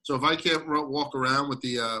 So if I can't walk around with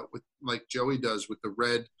with like Joey does with the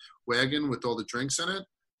red wagon with all the drinks in it,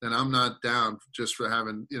 then I'm not down just for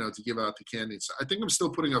having to give out the candy. So I think I'm still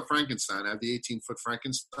putting up Frankenstein. I have the 18-foot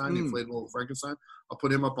Frankenstein, the inflatable Frankenstein. I'll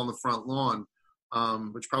put him up on the front lawn.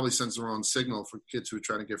 which probably sends the wrong signal for kids who are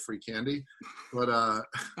trying to get free candy. But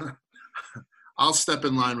I'll step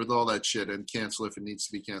in line with all that shit and cancel if it needs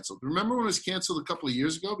to be canceled. Remember when it was canceled a couple of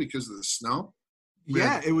years ago because of the snow?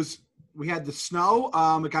 We had the snow.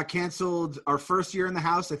 It got canceled our first year in the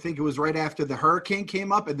house. I think it was right after the hurricane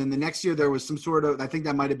came up. And then the next year there was some sort of, I think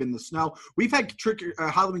that might've been the snow. We've had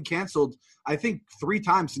Halloween canceled, I think 3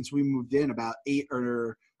 times since we moved in, about 8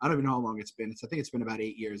 or I don't even know how long it's been. I think it's been about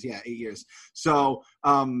 8 years. Yeah, 8 years. So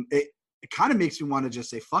it kind of makes me want to just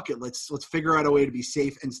say, fuck it. Let's figure out a way to be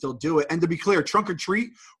safe and still do it. And to be clear, trunk or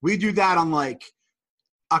treat, we do that on like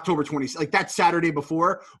October 20th, like that Saturday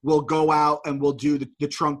before. We'll go out and we'll do the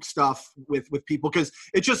trunk stuff with people because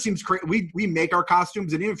it just seems crazy. We make our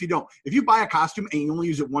costumes, and even if you buy a costume and you only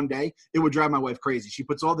use it one day, it would drive my wife crazy. She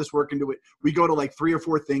puts all this work into it. We go to like 3 or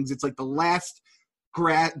 4 things. It's like the last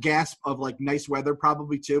gasp of like nice weather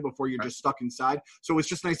probably too before you're just stuck inside. So it's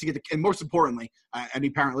just nice to get and most importantly, any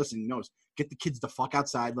parent listening knows, get the kids the fuck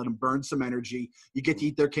outside, let them burn some energy. You get to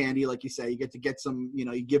eat their candy, like you say. You get to get some,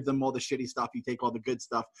 you give them all the shitty stuff. You take all the good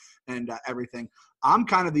stuff and everything. I'm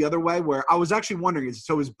kind of the other way where I was actually wondering,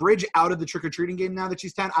 is Bridge out of the trick-or-treating game now that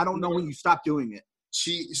she's 10? I don't know when you stop doing it.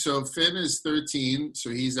 So Finn is 13, so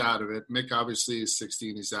he's out of it. Mick obviously is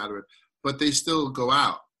 16, he's out of it. But they still go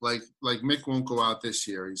out. Like Mick won't go out this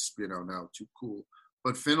year. He's, now too cool.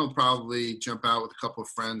 But Finn will probably jump out with a couple of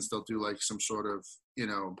friends. They'll do like some sort of,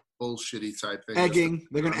 bullshitty type thing. Egging.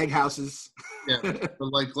 They're going to egg houses. Yeah. But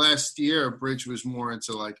like last year, Bridge was more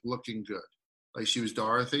into like looking good. Like she was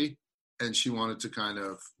Dorothy and she wanted to kind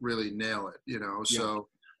of really nail it, So,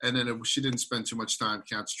 and then she didn't spend too much time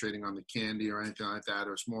concentrating on the candy or anything like that.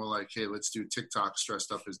 It was more like, hey, let's do TikToks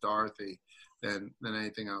dressed up as Dorothy than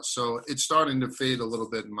anything else. So it's starting to fade a little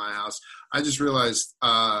bit in my house. I just realized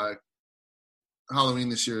Halloween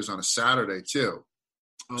this year is on a Saturday too.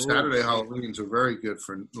 Oh, Saturday Halloweens are very good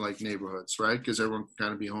for like neighborhoods, right? Because everyone can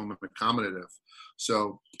kind of be home and accommodative.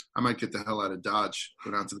 So I might get the hell out of Dodge,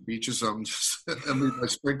 go down to the beach or something, and leave my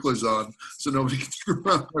sprinklers on so nobody can screw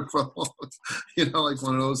around my phone. Like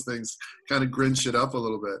one of those things, kind of grinch it up a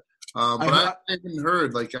little bit. But I haven't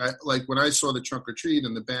heard, like when I saw the trunk or treat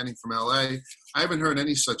and the banning from LA, I haven't heard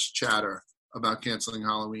any such chatter about canceling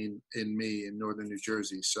Halloween in northern New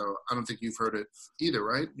Jersey. So I don't think you've heard it either,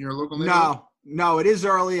 right? In your local neighborhood? No, it is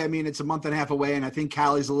early. I mean, it's a month and a half away, and I think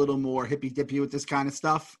Cali's a little more hippy-dippy with this kind of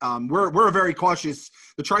stuff. We're very cautious.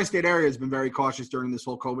 The tri-state area has been very cautious during this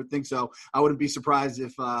whole COVID thing, so I wouldn't be surprised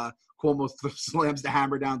if Cuomo slams the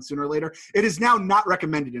hammer down sooner or later. It is now not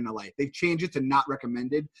recommended in LA. They've changed it to not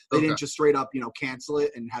recommended. They didn't just straight up, cancel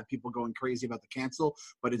it and have people going crazy about the cancel,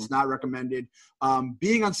 but it's not recommended.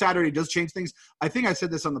 Being on Saturday does change things. I think I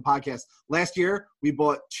said this on the podcast. Last year, we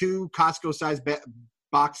bought 2 Costco-sized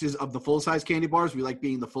boxes of the full-size candy bars. We like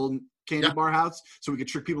being the full candy bar house, so we could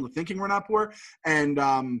trick people into thinking we're not poor. And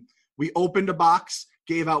we opened a box,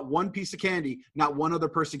 gave out 1 piece of candy. Not one other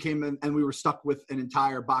person came in, and we were stuck with an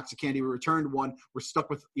entire box of candy. We returned 1. We're stuck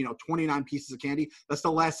with 29 pieces of candy. That's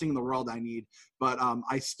the last thing in the world I need. But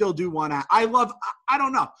I still do want to. I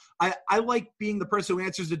don't know. I like being the person who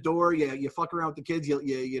answers the door. You fuck around with the kids.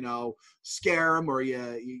 You scare them, or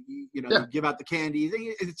you give out the candy.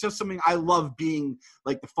 It's just something I love, being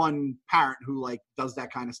like the fun parent who like does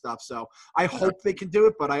that kind of stuff. So I hope they can do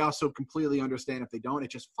it, but I also completely understand if they don't. It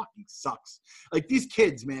just fucking sucks. Like these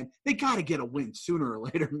kids, man, they got to get a win sooner or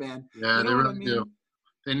later, man. Yeah, they really do.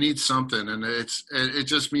 They need something, and it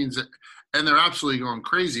just means that, and they're absolutely going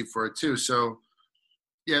crazy for it too. So.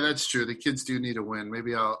 Yeah, that's true. The kids do need a win.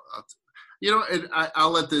 Maybe I'll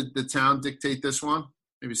let the town dictate this one.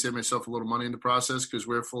 Maybe save myself a little money in the process because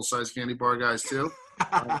we're full-size candy bar guys too.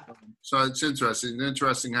 So it's interesting. It's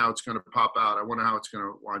interesting how it's going to pop out. I wonder how it's going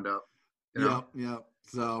to wind up. Yeah.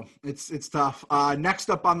 So it's tough.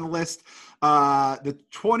 Next up on the list, the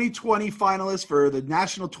 2020 finalist for the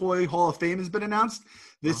National Toy Hall of Fame has been announced.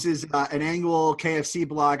 This is an annual KFC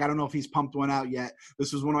blog. I don't know if he's pumped one out yet.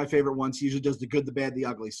 This was one of my favorite ones. He usually does the good, the bad, the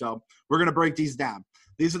ugly. So we're going to break these down.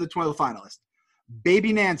 These are the 12 finalists.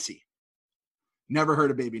 Baby Nancy. Never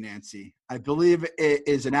heard of Baby Nancy. I believe it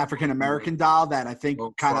is an African-American doll that I think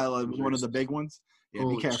kind of was one of the big ones. Yeah,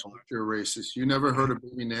 be careful. You're racist. You never heard of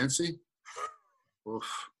Baby Nancy?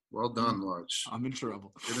 Oof. Well done, Large. I'm in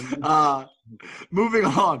trouble. Moving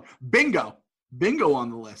along. Bingo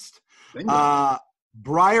on the list. Bingo.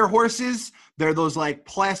 Breyer horses. They're those like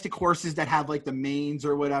plastic horses that have like the manes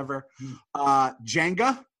or whatever.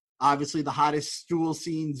 Jenga. Obviously the hottest stool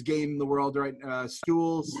scenes game in the world, right?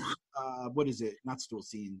 Stools. What is it? Not stool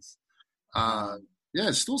scenes.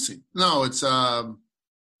 It's stool scene. No, it's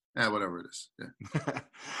whatever it is. Yeah.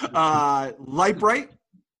 Light Bright.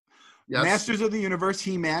 Yes. Masters of the Universe,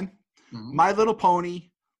 He-Man, Mhm. My Little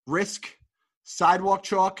Pony, Risk, Sidewalk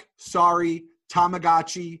Chalk, Sorry,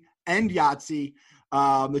 Tamagotchi, and Yahtzee.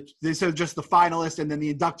 These are just the finalists, and then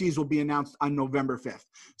the inductees will be announced on November 5th.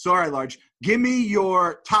 So, all right, Large, give me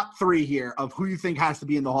your top 3 here of who you think has to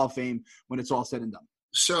be in the Hall of Fame when it's all said and done.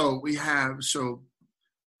 So we have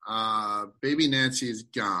Baby Nancy is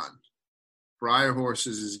gone. Briar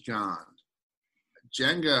Horses is gone.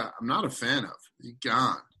 Jenga, I'm not a fan of. He's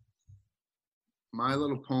gone. My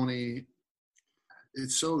Little Pony,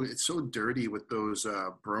 it's so dirty with those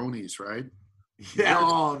bronies, right?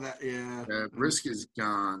 Yeah. Risk is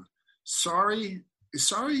gone. Sorry.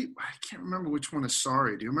 I can't remember which one is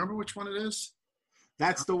Sorry. Do you remember which one it is?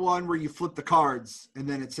 That's the one where you flip the cards and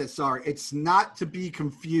then it says sorry. It's not to be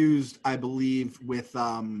confused, I believe, with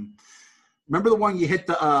remember the one you hit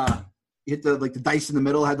the like the dice in the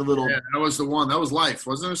middle, had the little. Yeah, that was the one. That was Life,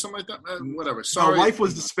 wasn't there? Something like that. Whatever. Sorry. No, Life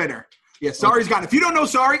was the spinner. Yeah, Sorry's gone. If you don't know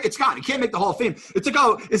Sorry, it's gone. You can't make the Hall of Fame. It's like,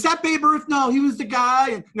 oh, is that Babe Ruth? No, he was the guy.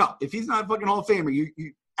 And no, if he's not a fucking Hall of Famer,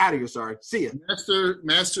 you out of here. Sorry. See ya.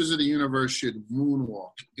 Masters of the Universe should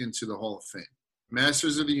moonwalk into the Hall of Fame.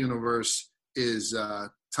 Masters of the Universe is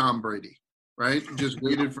Tom Brady, right? Just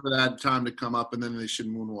waited for that time to come up, and then they should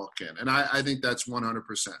moonwalk in. And I think that's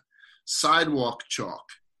 100%. Sidewalk Chalk,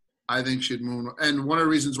 I think should moonwalk. And one of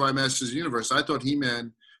the reasons why Masters of the Universe, I thought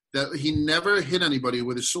He-Man, that he never hit anybody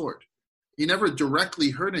with a sword. He never directly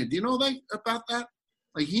hurt anybody. Do you know about that?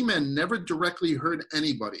 Like, He-Man never directly hurt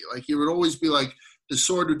anybody. Like, he would always be like, the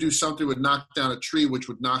sword would do something, would knock down a tree, which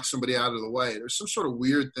would knock somebody out of the way. There's some sort of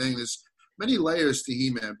weird thing. There's many layers to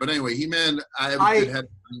He-Man. But anyway, He-Man, I have a good head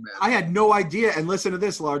for He-Man. I had no idea. And listen to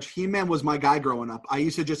this, Large. He-Man was my guy growing up. I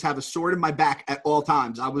used to just have a sword in my back at all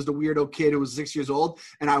times. I was the weirdo kid who was 6 years old,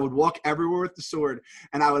 and I would walk everywhere with the sword.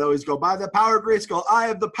 And I would always go, by the power of Grayskull, I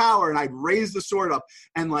have the power. And I'd raise the sword up.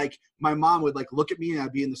 And, like, my mom would, like, look at me, and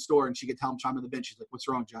I'd be in the store, and she could tell him, I'm on the bench. She's like, what's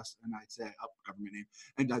wrong, Justin? And I'd say, oh, government name.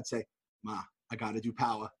 And I'd say, Ma, I got to do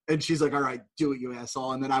power. And she's like, all right, do it, you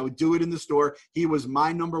asshole. And then I would do it in the store. He was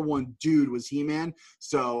my number one dude, was He-Man.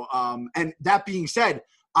 So, and that being said,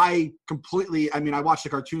 I watched the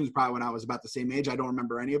cartoons probably when I was about the same age. I don't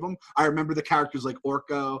remember any of them. I remember the characters like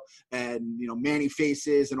Orko and, Manny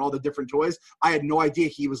Faces and all the different toys. I had no idea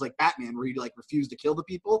he was like Batman, where he like refused to kill the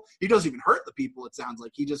people. He doesn't even hurt the people, it sounds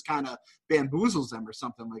like. He just kind of bamboozles them or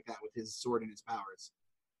something like that with his sword and his powers.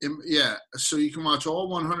 Yeah, so you can watch all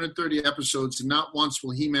 130 episodes, and not once will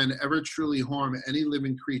He-Man ever truly harm any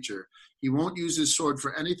living creature. He won't use his sword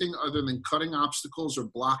for anything other than cutting obstacles or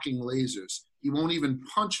blocking lasers. He won't even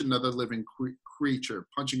punch another living creature.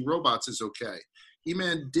 Punching robots is okay.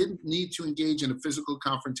 He-Man didn't need to engage in a physical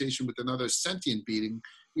confrontation with another sentient being.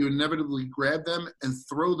 He would inevitably grab them and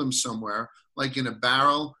throw them somewhere, like in a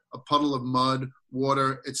barrel, a puddle of mud,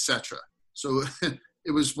 water, etc. So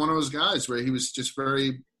it was one of those guys where he was just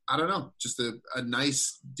very, I don't know, just a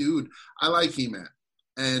nice dude. I like He-Man.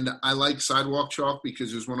 And I like Sidewalk Chalk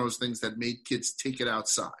because it was one of those things that made kids take it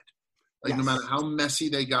outside. Like, yes. No matter how messy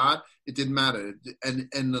they got, it didn't matter. And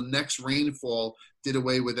the next rainfall did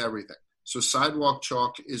away with everything. So Sidewalk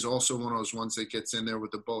Chalk is also one of those ones that gets in there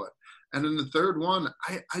with the bullet. And then the third one,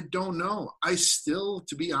 I don't know. I still,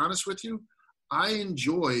 to be honest with you, I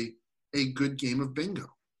enjoy a good game of bingo.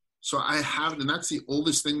 So I have, and that's the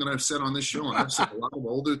oldest thing that I've said on this show, and I've said a lot of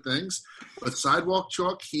older things, but Sidewalk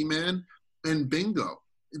Chalk, He-Man, and bingo.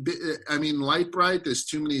 I mean, Light Bright, there's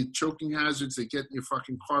too many choking hazards. They get in your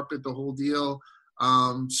fucking carpet, the whole deal.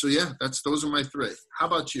 So yeah, those are my 3. How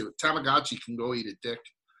about you? Tamagotchi can go eat a dick,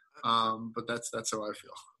 but that's how I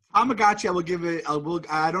feel. Tamagotchi, I will give it.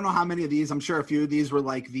 I don't know how many of these. I'm sure a few of these were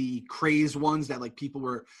like the crazed ones that like people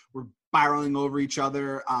were barreling over each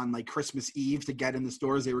other on like Christmas Eve to get in the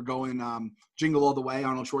stores. They were going Jingle All the Way,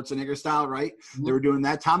 Arnold Schwarzenegger style, right? Mm-hmm. They were doing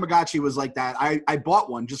that. Tamagotchi was like that. I bought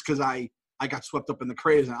one just because I got swept up in the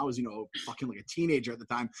craze, and I was, fucking like a teenager at the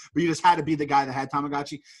time. But you just had to be the guy that had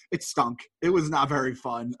Tamagotchi. It stunk. It was not very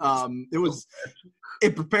fun.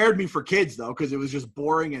 It prepared me for kids, though, because it was just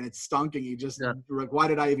boring and it stunk, and you were like, why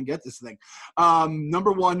did I even get this thing?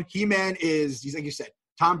 Number 1, He-Man is, like you said,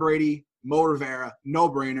 Tom Brady, Mo Rivera,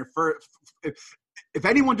 no-brainer. If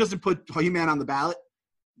anyone doesn't put He-Man on the ballot,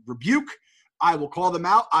 rebuke. I will call them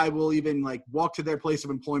out. I will even walk to their place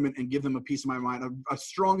of employment and give them a piece of my mind, a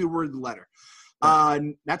strongly worded letter.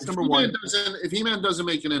 That's number 1. If He-Man doesn't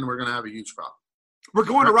make it in, we're going to have a huge problem. We're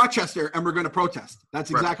going to Rochester and we're going to protest.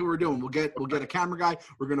 That's exactly what we're doing. We'll get a camera guy.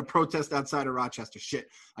 We're going to protest outside of Rochester. Shit,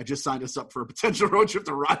 I just signed us up for a potential road trip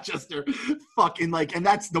to Rochester. Fucking and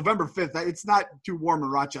that's November 5th. It's not too warm in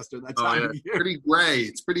Rochester. That's pretty gray.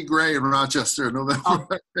 It's pretty gray in Rochester in November.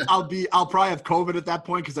 I'll probably have COVID at that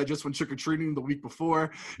point because I just went trick or treating the week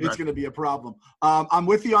before. It's going to be a problem. I'm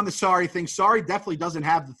with you on the Sorry thing. Sorry definitely doesn't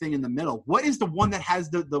have the thing in the middle. What is the one that has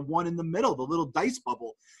the one in the middle, the little dice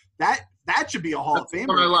bubble? That should be a Hall of Famer. That's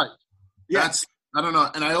what I like. Yeah. I don't know.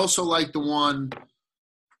 And I also like the one.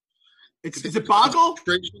 Is it Boggle?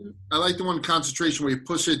 I like the one Concentration where you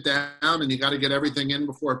push it down and you got to get everything in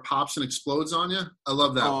before it pops and explodes on you. I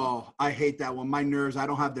love that one. Oh, I hate that one. My nerves. I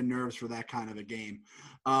don't have the nerves for that kind of a game.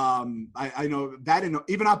 I know that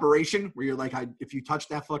even Operation where you're like, if you touch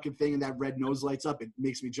that fucking thing and that red nose lights up, it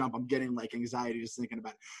makes me jump. I'm getting like anxiety just thinking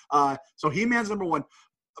about it. So He-Man's number one.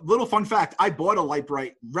 A little fun fact, I bought a light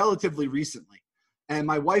bright relatively recently, and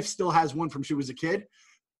my wife still has one from she was a kid.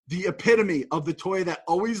 The epitome of the toy that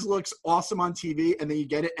always looks awesome on TV, and then you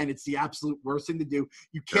get it, and it's the absolute worst thing to do.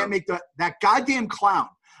 You can't make that goddamn clown.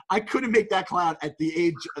 I couldn't make that clown at the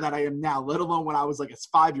age that I am now, let alone when I was like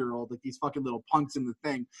a 5-year-old, like these fucking little punks in the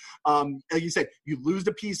thing. Like you said, you lose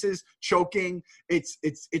the pieces, choking. It's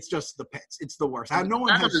just the pits. It's the worst. No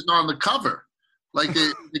one has on the cover. Like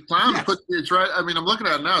the clown it's right. I mean, I'm looking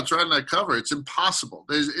at it now. It's right on that cover. It's impossible.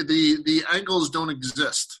 The angles don't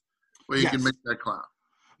exist where you can make that clown.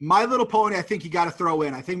 My Little Pony, I think you got to throw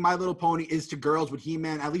in. I think My Little Pony is to girls with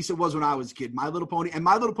He-Man. At least it was when I was a kid. My Little Pony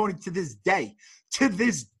to this day,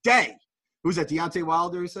 who's that? Deontay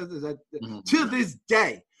Wilder says is that to this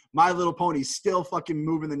day. My Little Pony's still fucking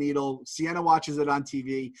moving the needle. Sienna watches it on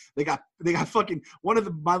TV. They got fucking one of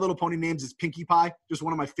the My Little Pony names is Pinkie Pie. Just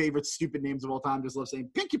one of my favorite stupid names of all time. Just love saying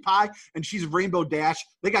Pinkie Pie, and she's Rainbow Dash.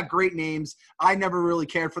 They got great names. I never really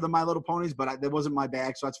cared for the My Little Ponies, but that wasn't my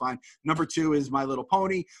bag, so that's fine. Number 2 is My Little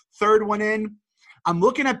Pony. Third one in. I'm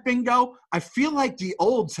looking at Bingo. I feel like the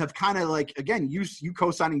olds have kind of like, again, you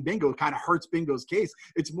co-signing Bingo kind of hurts Bingo's case.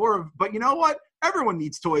 It's more of, but you know what? Everyone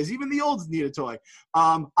needs toys. Even the olds need a toy.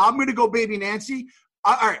 I'm going to go Baby Nancy.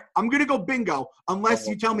 All right, I'm going to go Bingo unless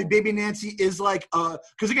you tell me Baby Nancy is like,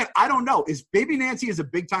 because again, I don't know. Is Baby Nancy is a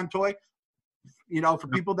big-time toy? For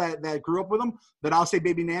people that grew up with them, then I'll say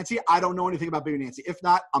Baby Nancy. I don't know anything about Baby Nancy. If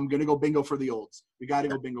not, I'm going to go Bingo for the olds. We got to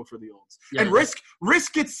go Bingo for the olds. Yeah, and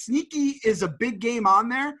Risk Gets Sneaky is a big game on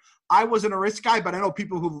there. I wasn't a Risk guy, but I know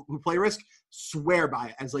people who play Risk swear by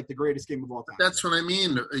it as like the greatest game of all time. That's what I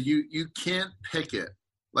mean. You can't pick it.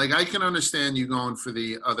 Like I can understand you going for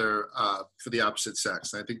the other for the opposite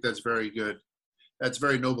sex. I think that's very good. That's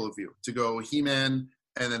very noble of you to go He-Man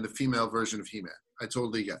and then the female version of He-Man. I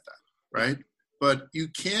totally get that, right? But you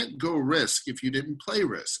can't go Risk if you didn't play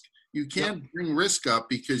Risk. You can't bring Risk up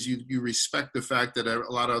because you respect the fact that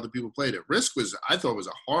a lot of other people played it. Risk I thought was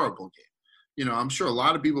a horrible game. I'm sure a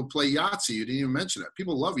lot of people play Yahtzee. You didn't even mention that.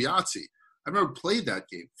 People love Yahtzee. I've never played that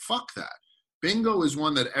game. Fuck that. Bingo is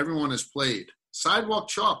one that everyone has played. Sidewalk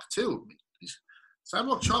Chalk, too.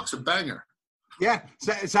 Sidewalk Chalk's a banger. Yeah,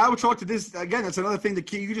 Sidewalk Chalk to this, again, that's another thing.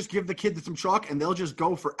 You just give the kids some chalk, and they'll just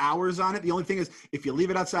go for hours on it. The only thing is, if you leave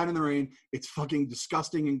it outside in the rain, it's fucking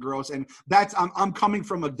disgusting and gross. And I'm coming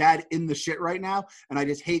from a dad in the shit right now, and I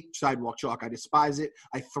just hate Sidewalk Chalk. I despise it.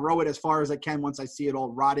 I throw it as far as I can once I see it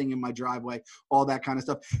all rotting in my driveway, all that kind of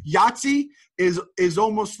stuff. Yahtzee is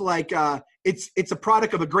almost like it's a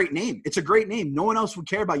product of a great name. It's a great name. No one else would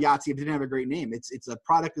care about Yahtzee if it didn't have a great name. It's a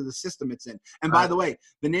product of the system it's in. And by the way,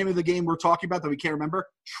 the name of the game we're talking about that we can't remember,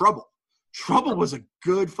 Trouble. Trouble was a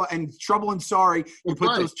good and Trouble and Sorry, you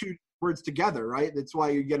put those two words together, right? That's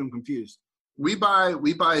why you get them confused. We buy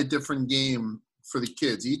a different game for the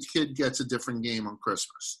kids. Each kid gets a different game on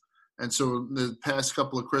Christmas. And so the past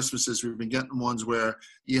couple of Christmases, we've been getting ones where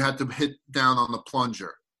you had to hit down on the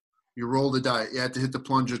plunger. You roll the die. You had to hit the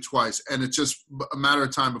plunger twice. And it's just a matter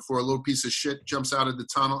of time before a little piece of shit jumps out of the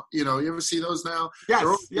tunnel. You ever see those now? Yes.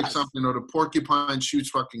 Something, the porcupine shoots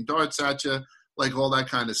fucking darts at you, like all that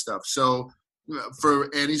kind of stuff. So for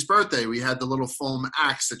Annie's birthday, we had the little foam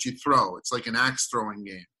axe that you throw. It's like an axe throwing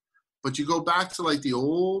game. But you go back to like the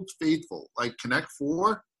old faithful, like Connect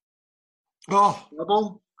 4. Oh.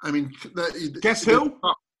 Double. I mean, guess who?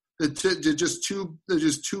 They're just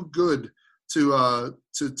too good to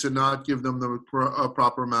not give them the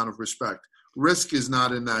proper amount of respect. Risk is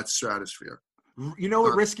not in that stratosphere. You know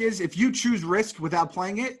what risk is? If you choose risk without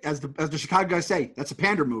playing it, as the Chicago guys say, that's a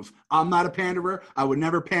pander move. I'm not a panderer. I would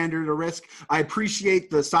never pander to risk. I appreciate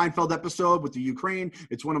the Seinfeld episode with the Ukraine.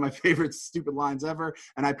 It's one of my favorite stupid lines ever,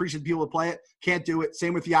 and I appreciate people that play it. Can't do it.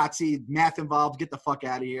 Same with Yahtzee. Math involved. Get the fuck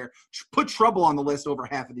out of here. Put Trouble on the list over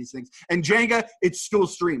half of these things. And Jenga, it's stool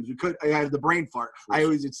streams. I have the brain fart.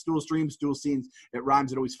 It's stool streams, stool scenes. It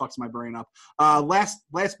rhymes. It always fucks my brain up. Last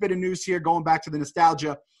bit of news here, going back to the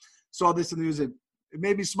nostalgia. Saw this in the news. It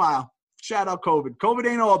made me smile. Shout out COVID. COVID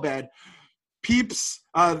ain't all bad. Peeps,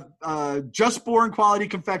 Just Born Quality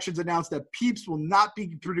Confections announced that Peeps will not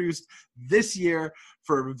be produced this year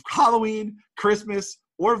for Halloween, Christmas,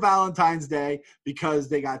 or Valentine's Day because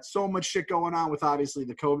they got so much shit going on with obviously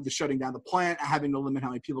the COVID, the shutting down the plant, having to limit how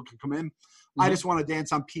many people can come in. I just want to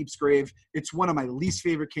dance on Peeps' grave. It's one of my least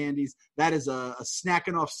favorite candies. That is a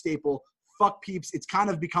snacking off staple. Fuck Peeps. It's kind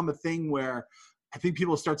of become a thing where I think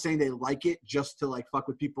people start saying they like it just to like fuck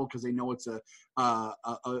with people because they know it's a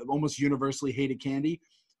almost universally hated candy.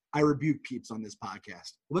 I rebuke Peeps on this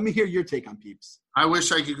podcast. Let me hear your take on Peeps. I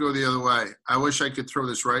wish I could go the other way. I wish I could throw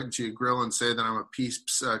this right into your grill and say that I'm a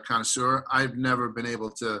Peeps connoisseur. I've never been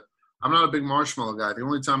able to. I'm not a big marshmallow guy. The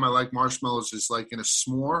only time I like marshmallows is like in a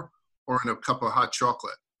s'more or in a cup of hot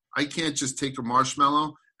chocolate. I can't just take a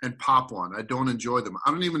marshmallow and pop one. I don't enjoy them.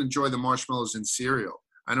 I don't even enjoy the marshmallows in cereal.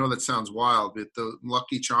 I know that sounds wild, but the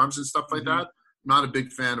Lucky Charms and stuff like that, I'm not a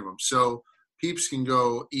big fan of them. So Peeps can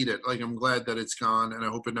go eat it. Like, I'm glad that it's gone, and I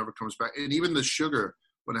hope it never comes back. And even the sugar,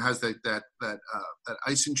 when it has that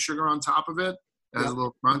icing sugar on top of it, it has a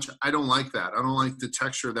little crunch. I don't like that. I don't like the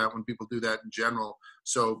texture of that when people do that in general.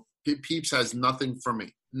 So Peeps has nothing for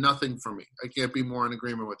me. Nothing for me. I can't be more in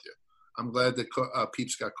agreement with you. I'm glad that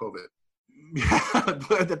Peeps got COVID. I'm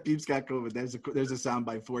glad that Peeps got COVID. There's a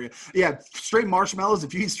soundbite for you. Yeah, straight marshmallows.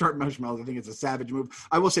 If you eat straight marshmallows, I think it's a savage move.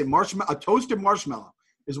 I will say a toasted marshmallow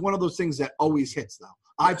is one of those things that always hits, though.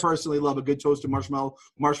 I personally love a good toasted marshmallow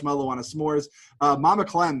on a s'mores. Mama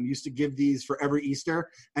Clem used to give these for every Easter,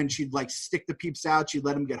 and she'd like stick the Peeps out. She'd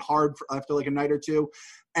let them get hard after like a night or two.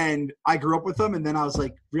 And I grew up with them, and then I was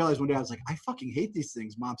like, realized one day I was like, I fucking hate these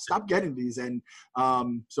things, Mom. Stop getting these. And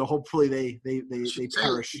so hopefully they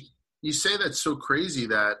perish. You say that's so crazy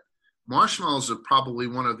that marshmallows are probably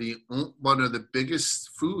one of the biggest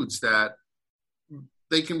foods that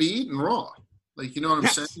they can be eaten raw. Like, you know what I'm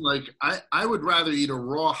saying? Like, I would rather eat a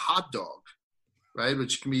raw hot dog, right,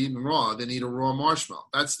 which can be eaten raw, than eat a raw marshmallow.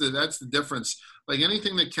 That's the difference. Like,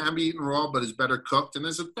 anything that can be eaten raw but is better cooked, and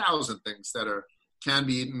there's 1,000 things that can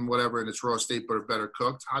be eaten whatever in its raw state but are better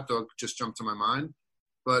cooked. Hot dog just jumped to my mind.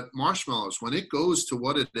 But marshmallows, when it goes to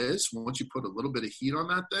what it is, once you put a little bit of heat on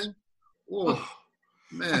that thing, oh,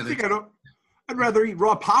 man. I'd rather eat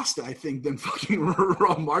raw pasta, I think, than fucking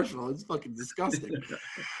raw marshmallow. It's fucking disgusting.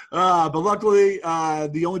 But luckily,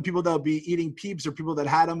 the only people that will be eating Peeps are people that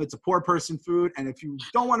had them. It's a poor person food. And if you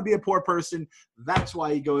don't want to be a poor person, that's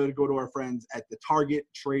why you go to our friends at the Target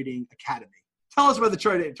Trading Academy. Tell us about the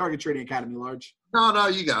Target Trading Academy, Large. No,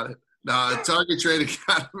 you got it. Target Trading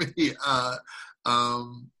Academy.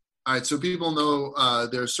 All right, so people know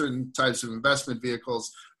there are certain types of investment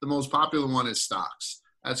vehicles. The most popular one is stocks.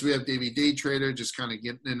 We have day trader, just kind of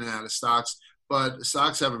getting in and out of stocks. But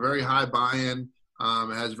stocks have a very high buy-in.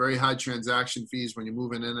 It has very high transaction fees when you're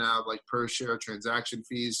moving in and out, like per share transaction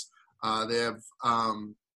fees. They have,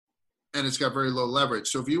 and it's got very low leverage.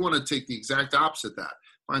 So if you want to take the exact opposite of that,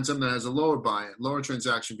 find something that has a lower buy-in, lower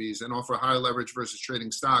transaction fees, and offer higher leverage versus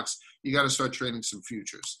trading stocks, you got to start trading some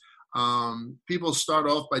futures. People start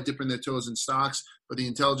off by dipping their toes in stocks, but the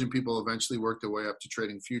intelligent people eventually work their way up to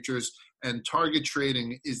trading futures. And target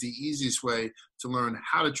trading is the easiest way to learn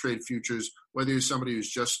how to trade futures, whether you're somebody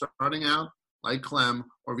who's just starting out, like Clem,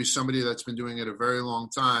 or if you're somebody that's been doing it a very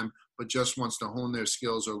long time, but just wants to hone their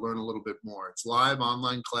skills or learn a little bit more. It's live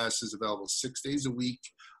online classes available 6 days a week,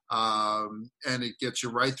 and it gets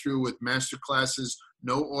you right through with master classes,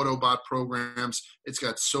 no Autobot programs. It's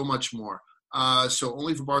got so much more. So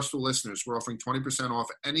only for Barstool listeners, we're offering 20% off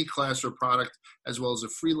any class or product, as well as a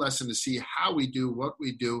free lesson to see how we do what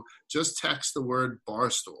we do. Just text the word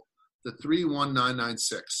Barstool to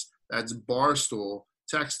 31996. That's Barstool.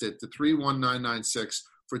 Text it to 31996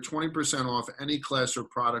 for 20% off any class or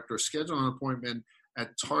product, or schedule an appointment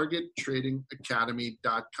at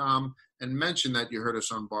targettradingacademy.com and mention that you heard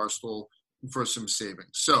us on Barstool for some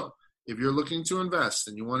savings. So if you're looking to invest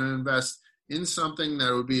and you want to invest in something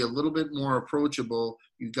that would be a little bit more approachable,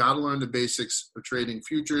 you got to learn the basics of trading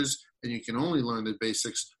futures, and you can only learn the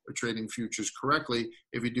basics of trading futures correctly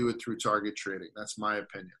if you do it through target trading. That's my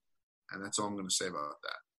opinion, and that's all I'm going to say about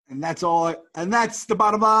that. And that's all. And that's the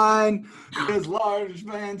bottom line, because Large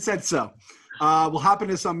Man said so. We'll hop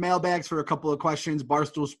into some mailbags for a couple of questions.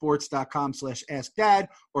 barstoolsports.com/askdad,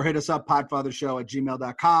 or hit us up,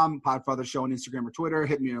 podfathershow@gmail.com, podfathershow on Instagram or Twitter.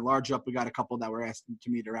 Hit me in a large up. We got a couple that were asked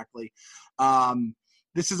to me directly.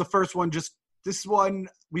 This is the first one. This one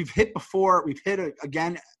we've hit before. We've hit it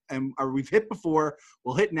again, or we've hit before.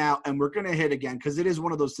 We'll hit now, and we're going to hit again because it is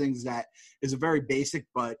one of those things that is a very basic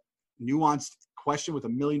but nuanced question with a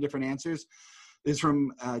million different answers. This is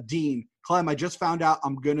from Dean. Clem, I just found out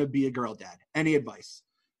I'm going to be a girl dad. Any advice?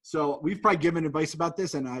 So we've probably given advice about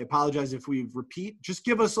this, and I apologize if we repeat. Just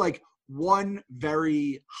give us like one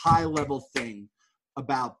very high-level thing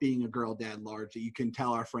about being a girl dad, large, that you can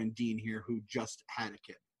tell our friend Dean here who just had a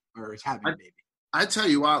kid or is having a baby. I tell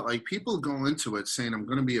you what, like people go into it saying I'm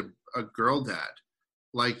going to be a girl dad.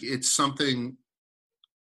 Like it's something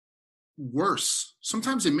worse.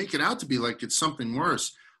 Sometimes they make it out to be like it's something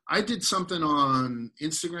worse. I did something on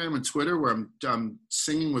Instagram and Twitter where I'm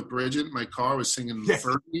singing with Bridget. My car was singing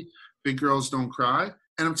Fergie, Big Girls Don't Cry.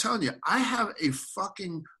 And I'm telling you, I have a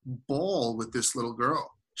fucking ball with this little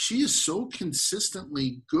girl. She is so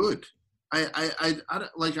consistently good. I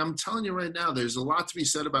like I'm telling you right now, there's a lot to be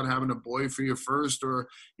said about having a boy for your first, or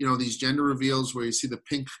these gender reveals where you see the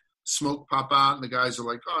pink smoke pop out and the guys are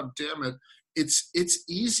like, oh damn it. It's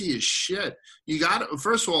easy as shit. You got to,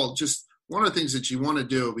 first of all, just one of the things that you want to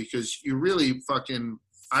do, because you really fucking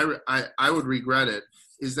I would regret it,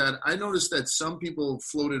 is that I noticed that some people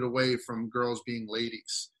floated away from girls being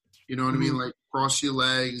ladies. You know what I mean? Like cross your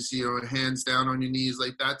legs, hands down on your knees,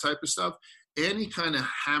 like that type of stuff. Annie kind of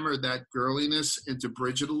hammered that girliness into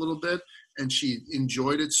Bridget a little bit, and she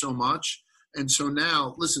enjoyed it so much. And so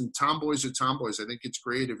now, listen, tomboys are tomboys. I think it's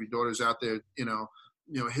great if your daughter's out there,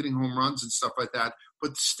 hitting home runs and stuff like that.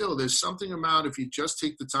 But still, there's something about if you just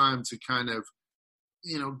take the time to kind of,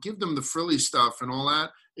 give them the frilly stuff and all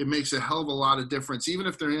that, it makes a hell of a lot of difference. Even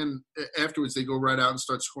if they're in afterwards, they go right out and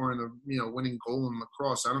start scoring a, winning goal in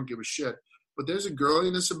lacrosse. I don't give a shit. But there's a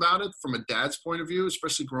girliness about it from a dad's point of view,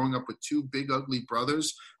 especially growing up with two big, ugly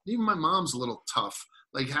brothers. Even my mom's a little tough.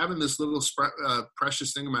 Like having this little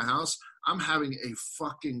precious thing in my house, I'm having a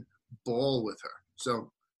fucking ball with her.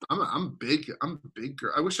 So I'm big. I'm a big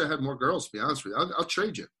girl. I wish I had more girls, to be honest with you. I'll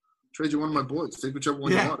trade you. Trade you one of my boys. Take whichever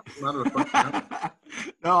one you want. It's not a fucking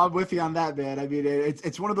No, I'm with you on that, man. I mean,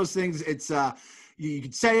 it's one of those things. It's you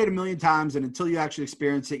can say it a million times, and until you actually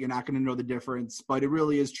experience it, you're not going to know the difference. But it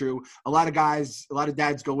really is true. A lot of dads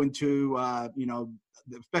go into,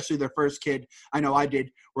 especially their first kid. I know I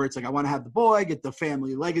did, where it's like, I want to have the boy, get the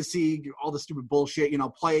family legacy, all the stupid bullshit,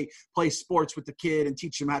 play sports with the kid and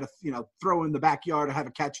teach him how to, throw in the backyard or have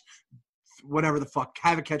a catch, whatever the fuck,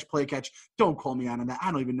 have a catch, play a catch. Don't call me on that.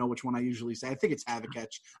 I don't even know which one I usually say. I think it's have a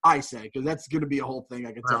catch. I say, because that's going to be a whole thing.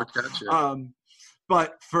 I can tell. Have a catch, yeah.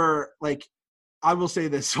 But for I will say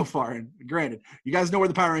this so far, and granted, you guys know where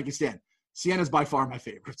the power rankings stand. Sienna's by far my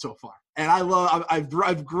favorite so far, and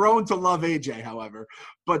I've grown to love AJ. However,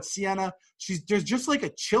 but Sienna, there's just like a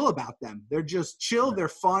chill about them. They're just chill. They're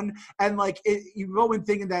fun, and you go in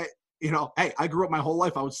thinking that. Hey, I grew up my whole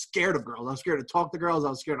life. I was scared of girls. I was scared to talk to girls. I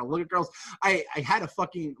was scared to look at girls. I had a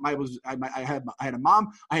mom.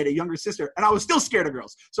 I had a younger sister, and I was still scared of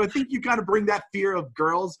girls. So I think you kind of bring that fear of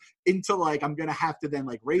girls into I'm gonna have to then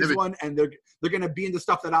raise one, and they're gonna be into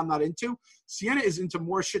stuff that I'm not into. Sienna is into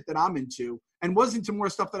more shit that I'm into, and was into more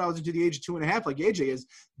stuff that I was into the age of 2.5, like AJ is,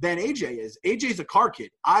 than AJ is. AJ's a car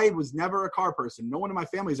kid. I was never a car person. No one in my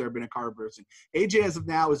family has ever been a car person. AJ, as of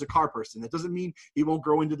now, is a car person. That doesn't mean he won't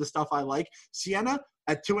grow into the stuff I like. Sienna,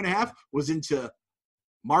 at 2.5, was into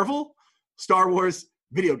Marvel, Star Wars,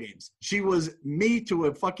 video games. She was me to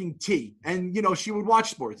a fucking T. And, she would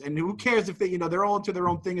watch sports. And who cares if they're all into their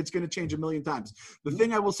own thing. It's going to change a million times. The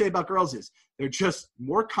thing I will say about girls is they're just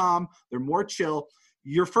more calm. They're more chill.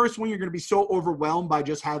 Your first one, you're going to be so overwhelmed by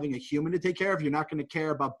just having a human to take care of. You're not going to care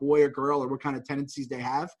about boy or girl or what kind of tendencies they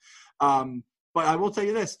have. But I will tell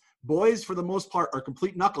you this. Boys, for the most part, are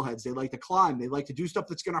complete knuckleheads. They like to climb. They like to do stuff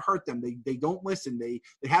that's going to hurt them. They don't listen. They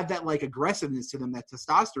have that aggressiveness to them, that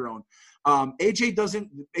testosterone.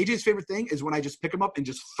 AJ's favorite thing is when I just pick him up and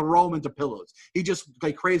just throw him into pillows. He just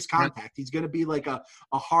craves contact. He's going to be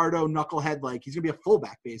a hardo knucklehead. He's going to be a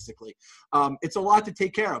fullback, basically. It's a lot to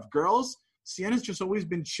take care of. Girls, Sienna's just always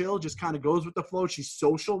been chill, just kind of goes with the flow. She's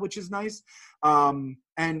social, which is nice. And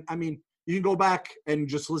I mean, you can go back and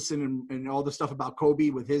just listen and all the stuff about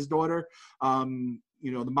Kobe with his daughter. The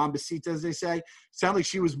Mambasita, as they say. Sounded like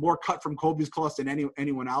she was more cut from Kobe's cloth than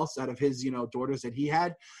anyone else out of his, daughters that he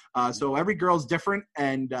had. So every girl's different,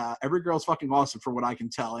 and every girl's fucking awesome for what I can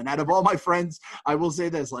tell. And out of all my friends, I will say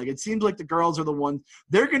this, it seems like the girls are the ones,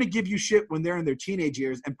 they're going to give you shit when they're in their teenage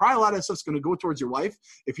years. And probably a lot of stuff's going to go towards your wife.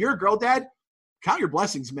 If you're a girl dad, count your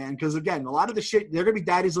blessings, man. Because again, a lot of the shit, they're gonna be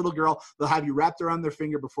daddy's little girl. They'll have you wrapped around their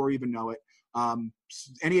finger before you even know it.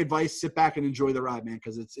 Any advice? Sit back and enjoy the ride, man,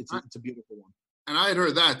 because it's a beautiful one. And I had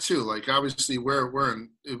heard that too. Like obviously, we're in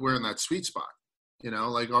that sweet spot. You know,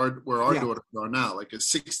 like where our daughters are now. Like a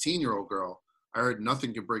 16-year-old girl, I heard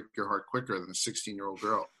nothing can break your heart quicker than a 16-year-old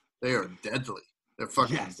girl. They are deadly. They're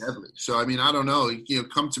fucking deadly. So I mean, I don't know. You know,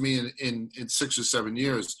 come to me in 6 or 7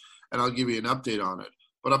 years, and I'll give you an update on it.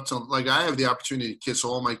 But up till like I have the opportunity to kiss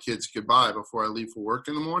all my kids goodbye before I leave for work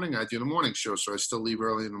in the morning. I do the morning show, so I still leave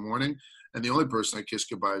early in the morning. And the only person I kiss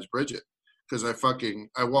goodbye is Bridget. Because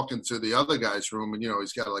I walk into the other guy's room and, you know,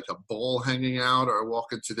 he's got like a ball hanging out, or I walk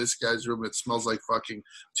into this guy's room and it smells like fucking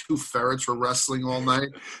 2 ferrets were wrestling all night.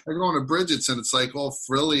 I go into Bridget's and it's like all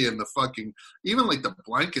frilly, and the fucking, even like the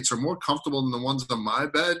blankets are more comfortable than the ones on my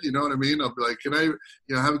bed. You know what I mean? I'll be like, can I, you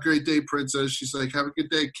know, have a great day, princess? She's like, have a good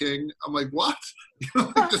day, king. I'm like, what? You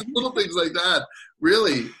know, like just little things like that.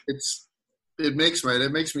 Really, it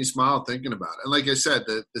makes me smile thinking about it. And like I said,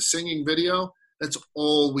 the singing video, that's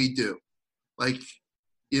all we do. Like,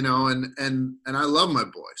 you know, and I love my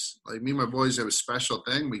boys. Like me and my boys have a special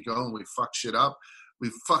thing. We go and we fuck shit up.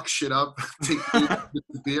 Take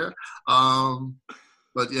beer.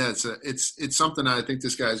 But yeah, it's something that I think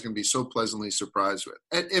this guy is going to be so pleasantly surprised with.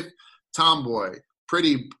 And if tomboy,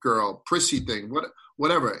 pretty girl, prissy thing,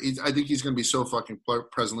 whatever, I think he's going to be so fucking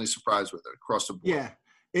pleasantly surprised with it across the board. Yeah.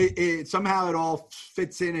 It somehow it all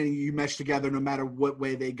fits in and you mesh together no matter what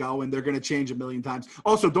way they go, and they're going to change a million times.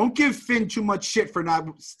 Also, don't give Finn too much shit for not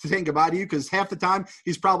saying goodbye to you, because half the time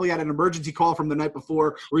he's probably had an emergency call from the night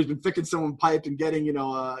before where he's been fixing someone piped and getting,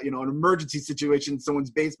 an emergency situation in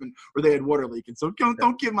someone's basement where they had water leaking. So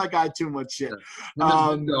don't give my guy too much shit.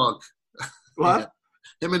 Yeah. Dog. What?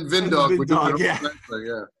 Yeah. Him and Vindog. Yeah.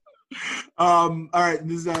 Yeah. All right.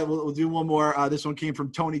 This is, we'll do one more. This one came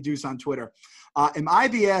from Tony Deuce on Twitter. Am I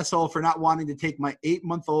the asshole for not wanting to take my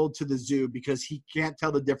 8-month-old to the zoo because he can't tell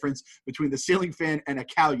the difference between the ceiling fan and a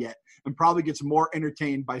cow yet, and probably gets more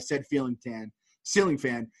entertained by said ceiling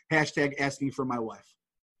fan, hashtag asking for my wife.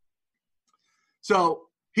 So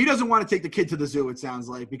he doesn't want to take the kid to the zoo, it sounds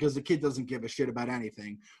like, because the kid doesn't give a shit about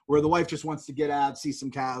anything, where the wife just wants to get out, see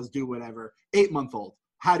some cows, do whatever. 8-month-old.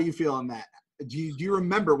 How do you feel on that? Do you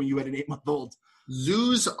remember when you had an 8-month-old?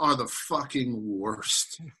 Zoos are the fucking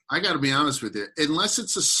worst. I got to be honest with you. Unless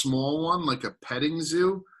it's a small one, like a petting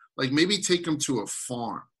zoo, like maybe take them to a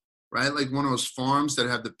farm, right? Like one of those farms that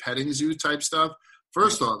have the petting zoo type stuff.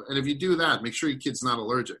 First off, and if you do that, make sure your kid's not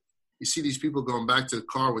allergic. You see these people going back to the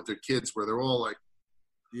car with their kids where they're all like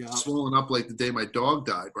swollen up like the day my dog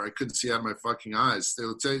died, where I couldn't see out of my fucking eyes. They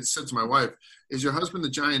would said to my wife, "Is your husband the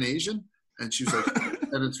giant Asian?" And she was like,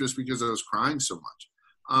 and it's just because I was crying so much.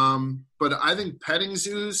 But I think petting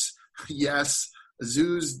zoos, yes.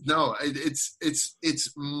 Zoos, no.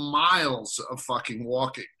 It's miles of fucking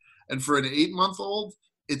walking. And for an 8-month-old,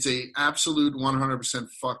 it's a absolute 100%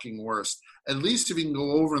 fucking worst. At least if you can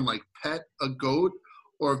go over and like pet a goat,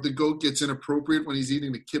 or if the goat gets inappropriate when he's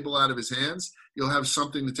eating the kibble out of his hands, you'll have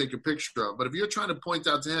something to take a picture of. But if you're trying to point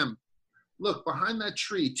out to him, look, behind that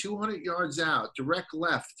tree, 200 yards out, direct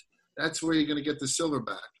left, that's where you're going to get the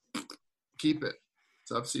silverback. Keep it.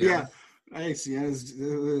 It's up to you. Yeah. Nice. Yeah,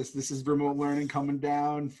 this is remote learning coming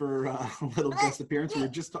down for a little guest appearance. We were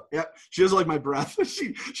just she doesn't like my breath.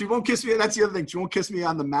 She won't kiss me. That's the other thing. She won't kiss me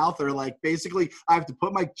on the mouth, or like basically I have to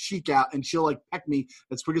put my cheek out and she'll like peck me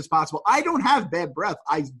as quick as possible. I don't have bad breath.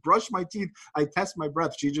 I brush my teeth. I test my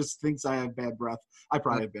breath. She just thinks I have bad breath. I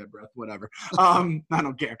probably have bad breath. Whatever. I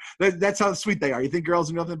don't care. That's how sweet they are. You think girls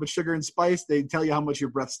are nothing but sugar and spice? They tell you how much your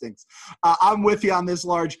breath stinks. I'm with you on this,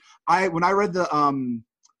 Large. When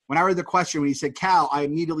I read the question, when he said cow, I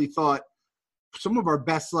immediately thought some of our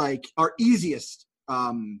best, like our easiest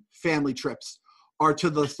family trips are to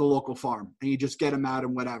the local farm, and you just get them out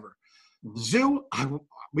and whatever. Mm-hmm. Zoo,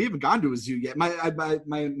 we haven't gone to a zoo yet. My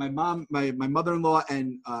mom, my mother-in-law,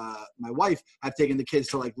 and my wife have taken the kids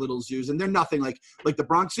to like little zoos, and they're nothing like the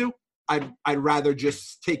Bronx Zoo. I'd rather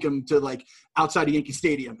just take them to like outside of Yankee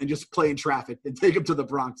Stadium and just play in traffic than take them to the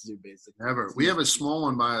Bronx Zoo, basically. Never. We have a small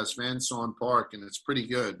one by us, Van Saun Park, and it's pretty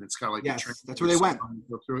good. It's got like that's where they went.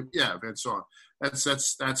 Yeah, Van Saun.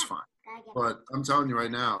 That's fine. But I'm telling you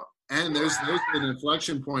right now, and there's an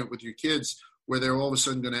inflection point with your kids where they're all of a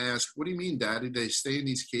sudden going to ask, "What do you mean, Daddy? They stay in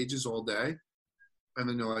these cages all day?" And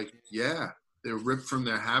then you're like, "Yeah, they're ripped from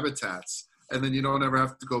their habitats," and then you don't ever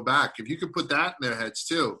have to go back. If you could put that in their heads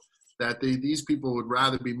too. That these people would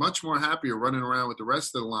rather be much more happier running around with the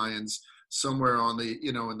rest of the lions somewhere on the,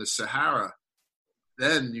 in the Sahara,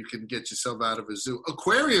 then you can get yourself out of a zoo.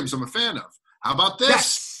 Aquariums, I'm a fan of. How about this?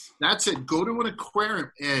 Yes. That's it. Go to an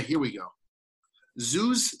aquarium. Yeah, here we go.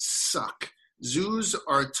 Zoos suck. Zoos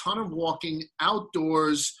are a ton of walking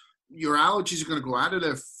outdoors. Your allergies are going to go out of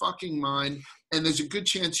their fucking mind, and there's a good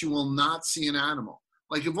chance you will not see an animal.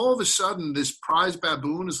 Like if all of a sudden this prize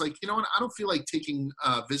baboon is like, you know what, I don't feel like taking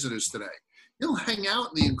visitors today. He'll hang out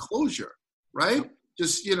in the enclosure, right?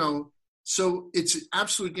 Just, so it's an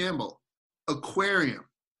absolute gamble. Aquarium,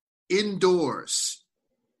 indoors,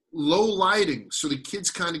 low lighting, so the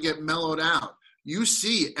kids kind of get mellowed out. You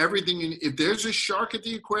see everything. If there's a shark at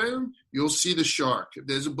the aquarium, you'll see the shark. If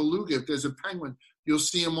there's a beluga, if there's a penguin, you'll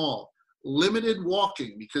see them all. Limited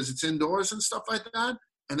walking because it's indoors and stuff like that.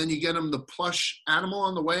 And then you get them the plush animal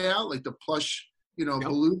on the way out, like the plush,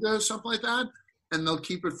 beluga or something like that. And they'll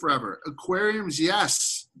keep it forever. Aquariums,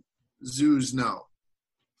 yes. Zoos, no.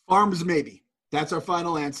 Farms, maybe. That's our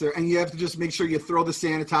final answer. And you have to just make sure you throw the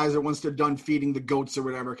sanitizer once they're done feeding the goats or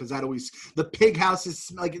whatever, because the pig house is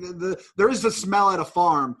like there is a smell at a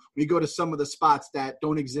farm. We go to some of the spots that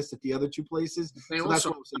don't exist at the other two places. They so also that's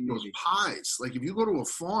what I'm saying, have those pies. Like if you go to a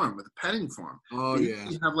farm, a petting farm,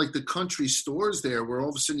 you have like the country stores there where all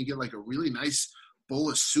of a sudden you get like a really nice bowl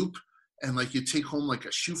of soup and like you take home like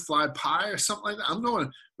a shoe fly pie or something like that.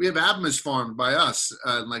 We have Abma's farm by us,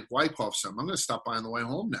 like Wyckoff. I'm going to stop by on the way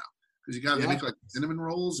home now. Because you got to make like cinnamon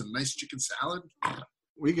rolls and nice chicken salad.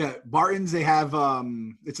 We got Barton's. They have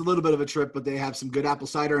it's a little bit of a trip, but they have some good apple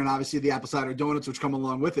cider and obviously the apple cider donuts, which come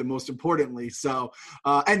along with it. Most importantly, so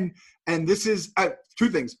and this is two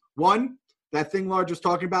things. One, that thing Large was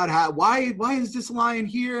talking about. Why is this lion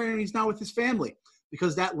here and he's not with his family?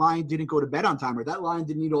 Because that lion didn't go to bed on time, or that lion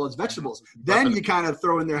didn't eat all his vegetables. Then you kind of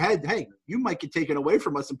throw in their head, hey, you might get taken away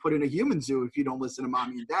from us and put in a human zoo if you don't listen to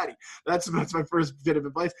mommy and daddy. That's my first bit of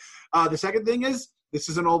advice. The second thing is, this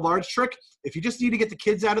is an old Large trick. If you just need to get the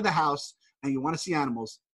kids out of the house and you want to see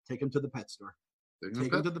animals, take them to the pet store.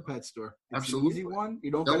 Take them to the pet store. It's absolutely an easy one.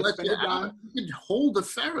 You don't got to spend a dime. You can hold a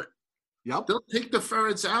ferret. Yep. They'll take the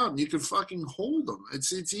ferrets out and you can fucking hold them.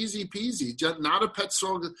 It's easy peasy. Not a pet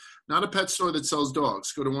store that sells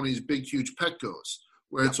dogs. Go to one of these big, huge Petcos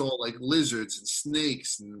where it's all like lizards and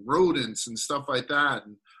snakes and rodents and stuff like that,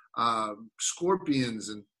 and scorpions.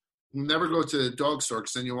 And never go to the dog store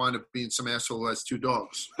because then you wind up being some asshole who has two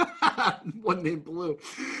dogs. One named Blue.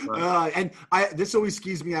 Right. And this always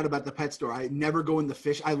skews me out about the pet store. I never go in the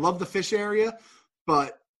fish. I love the fish area,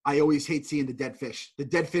 but I always hate seeing the dead fish. The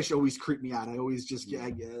dead fish always creep me out. I always just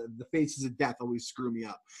the faces of death always screw me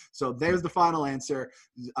up. So there's the final answer.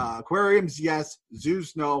 Aquariums, yes.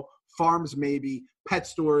 Zoos, no. Farms, maybe. Pet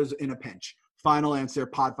stores in a pinch. Final answer.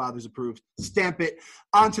 Podfathers approved. Stamp it.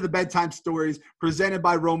 On to the bedtime stories presented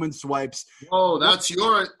by Roman Swipes. Oh,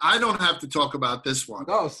 I don't have to talk about this one.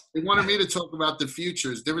 They wanted me to talk about the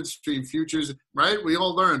futures, difference between futures, right? We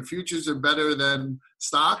all learned futures are better than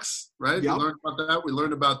stocks, right? Yep. We learned about that. We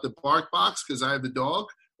learned about the bark box because I have the dog,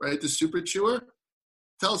 right? The super chewer.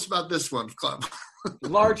 Tell us about this one, Club.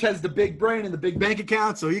 Large has the big brain and the big bank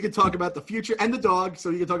account, so he can talk about the future, and the dog,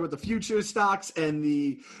 so he can talk about the future stocks and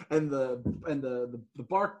the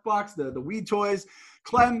bark box, the weed toys.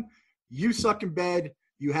 Clem, you suck in bed.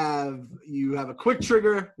 You have a quick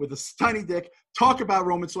trigger with a tiny dick. Talk about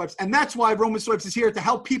Roman Swipes, and that's why Roman Swipes is here to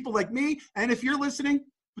help people like me. And if you're listening,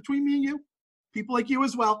 between me and you, people like you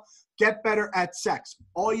as well, get better at sex.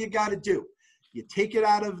 All you got to do, you take it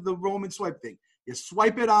out of the Roman Swipe thing. You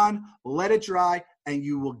swipe it on, let it dry, and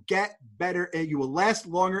you will get better and you will last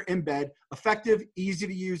longer in bed. Effective, easy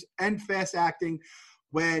to use, and fast acting.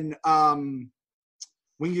 When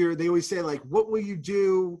they always say, like, what will you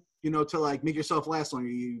do, to like make yourself last longer?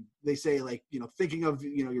 They say, like, thinking of,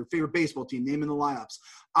 your favorite baseball team, naming the lineups.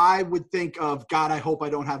 I would think of, God, I hope I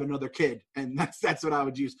don't have another kid. And that's what I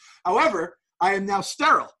would use. However, I am now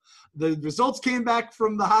sterile. The results came back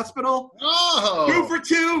from the hospital. 2 for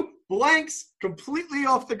 2. Blanks, completely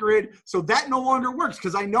off the grid. So that no longer works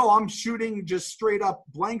because I know I'm shooting just straight up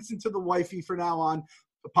blanks into the wifey from now on.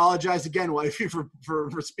 Apologize again, wifey, for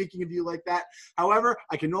speaking of you like that. However,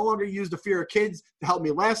 I can no longer use the fear of kids to help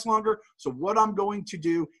me last longer. So what I'm going to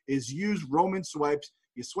do is use Roman Swipes.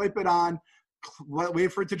 You swipe it on,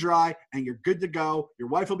 wait for it to dry, and you're good to go. Your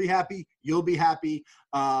wife will be happy. You'll be happy.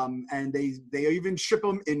 And they even ship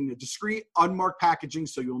them in discreet, unmarked packaging,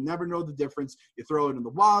 so you'll never know the difference. You throw it in the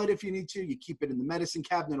wallet if you need to. You keep it in the medicine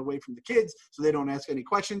cabinet away from the kids so they don't ask any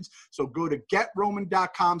questions. So go to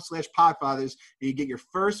getroman.com/podfathers, and you get your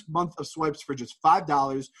first month of swipes for just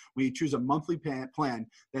 $5 when you choose a monthly plan.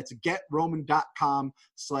 That's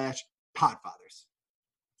getroman.com/podfathers.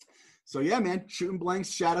 So yeah, man, shooting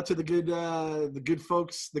blanks. Shout out to the good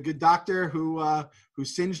folks, the good doctor who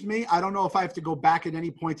singed me. I don't know if I have to go back at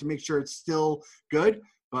any point to make sure it's still good,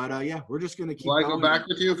 but yeah, we're just gonna keep. Will I go back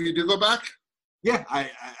with you if you do go back? Yeah,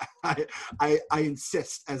 I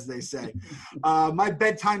insist, as they say. My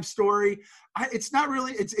bedtime story, it's not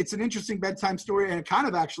really, it's an interesting bedtime story, and it kind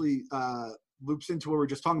of actually loops into what we were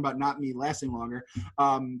just talking about, not me lasting longer.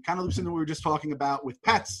 Kind of loops into what we were just talking about with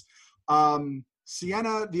pets.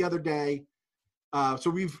 Sienna the other day,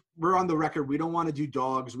 so we're on the record. We don't want to do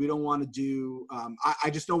dogs. We don't want to do, I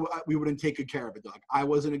just know we wouldn't take good care of a dog. I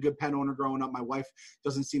wasn't a good pet owner growing up. My wife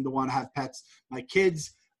doesn't seem to want to have pets. My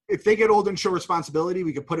kids, if they get older and show responsibility,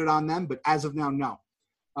 we could put it on them. But as of now, no.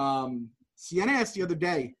 Sienna asked the other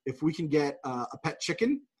day if we can get a pet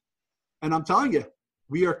chicken. And I'm telling you,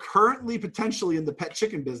 we are currently potentially in the pet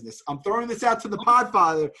chicken business. I'm throwing this out to the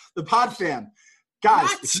pod fam.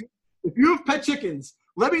 Guys, if you have pet chickens,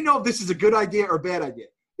 let me know if this is a good idea or a bad idea.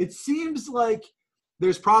 It seems like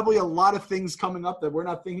there's probably a lot of things coming up that we're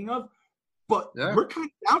not thinking of, but we're kind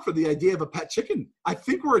of down for the idea of a pet chicken. I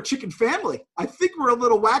think we're a chicken family. I think we're a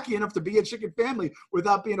little wacky enough to be a chicken family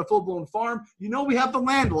without being a full-blown farm. You know, we have the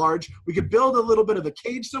land large. We could build a little bit of a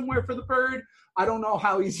cage somewhere for the bird. I don't know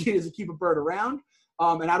how easy it is to keep a bird around,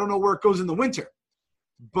 and I don't know where it goes in the winter.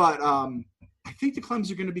 But I think the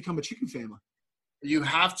Clems are going to become a chicken family. You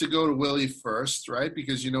have to go to Willie first, right?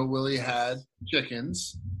 Because, Willie had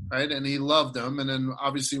chickens, right? And he loved them. And then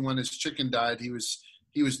obviously when his chicken died, he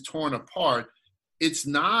was torn apart. It's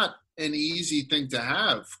not an easy thing to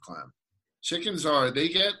have, Clem. Chickens they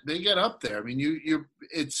get up there. I mean, you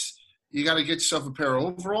got to get yourself a pair of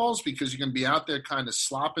overalls because you're going to be out there kind of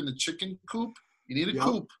slopping the chicken coop. You need a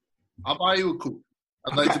coop. I'll buy you a coop.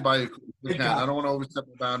 I'd like to buy you a coop. I don't want to overstep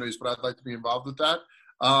the boundaries, but I'd like to be involved with that.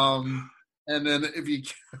 And then if you,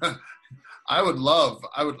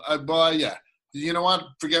 yeah. You know what?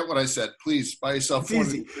 Forget what I said. Please buy yourself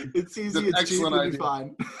one. It's easy. It's excellent idea.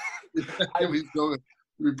 Fine. It'll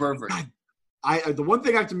be perfect. The one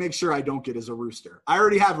thing I have to make sure I don't get is a rooster. I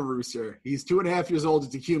already have a rooster. He's 2.5 years old.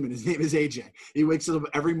 It's a human. His name is AJ. He wakes up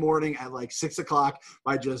every morning at like 6 o'clock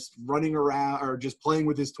by just running around or just playing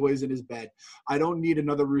with his toys in his bed. I don't need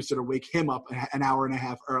another rooster to wake him up an hour and a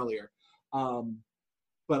half earlier.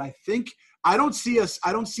 But I don't see us,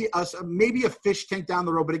 maybe a fish tank down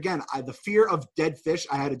the road. But again, the fear of dead fish.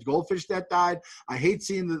 I had a goldfish that died. I hate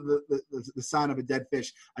seeing the sign of a dead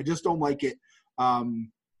fish. I just don't like it.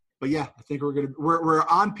 But yeah, I think we're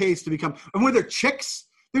on pace to become, and when they're chicks,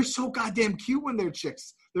 they're so goddamn cute when they're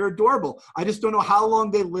chicks. They're adorable. I just don't know how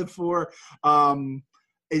long they live for. I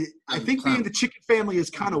think being the chicken family is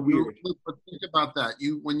kind of weird. But think about that.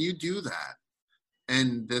 When you do that,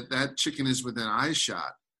 and that chicken is within eye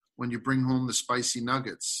shot, when you bring home the spicy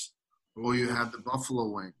nuggets, or you have the buffalo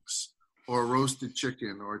wings, or a roasted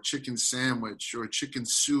chicken, or a chicken sandwich, or a chicken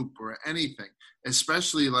soup, or anything,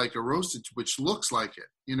 especially like a roasted, which looks like it.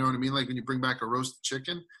 You know what I mean? Like when you bring back a roasted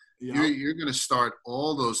chicken, you're going to start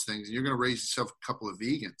all those things. And you're going to raise yourself a couple of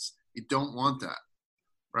vegans. You don't want that,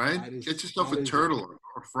 right? Get yourself a turtle or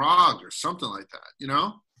a frog or something like that,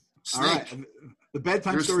 Snake. All right. The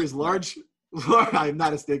bedtime story is large. I'm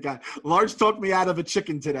not a steak guy. Large talked me out of a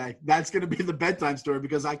chicken today. That's going to be the bedtime story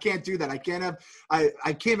because I can't do that. I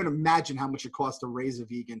can't even imagine how much it costs to raise a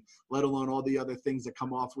vegan, let alone all the other things that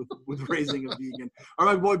come off with raising a vegan. Or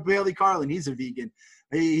my boy Bailey Carlin, he's a vegan.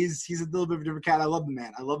 He's a little bit of a different cat. I love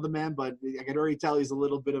the man, but I can already tell he's a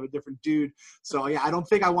little bit of a different dude. So yeah, I don't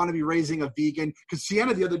think I want to be raising a vegan. Because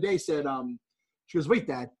Sienna the other day said, she goes, "Wait,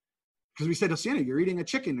 Dad," because we said, "Oh, Sienna, you're eating a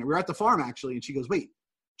chicken." And we're at the farm actually, and she goes, "Wait.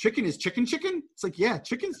 Chicken is chicken? It's like, yeah,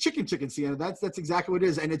 chicken's chicken, Sienna. That's exactly what it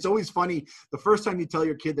is. And it's always funny, the first time you tell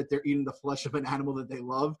your kid that they're eating the flesh of an animal that they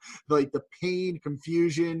love, like the pain,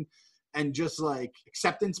 confusion, and just like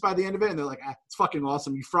acceptance by the end of it. And they're like, it's fucking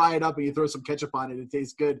awesome. You fry it up and you throw some ketchup on it. It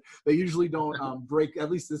tastes good. They usually don't break, at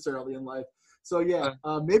least this early in life. So yeah,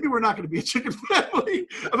 maybe we're not going to be a chicken family.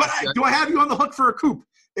 But do I have you on the hook for a coop?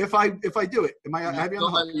 If I do it, am I have you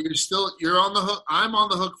on the hook? You're on the hook. I'm on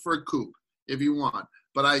the hook for a coop if you want.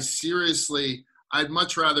 But I'd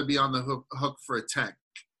much rather be on the hook for a tank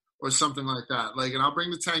or something like that. Like, and I'll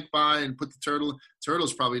bring the tank by and put the turtle.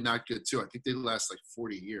 Turtle's probably not good too. I think they last like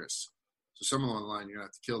 40 years. So somewhere along the line, you're gonna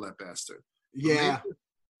have to kill that bastard. Yeah.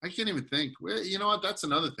 I can't even think. You know what? That's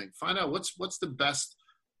another thing. Find out what's the best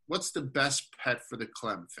pet for the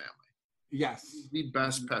Clem family. Yes. The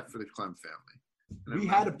best pet for the Clem family. We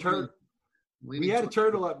had a turtle. We had a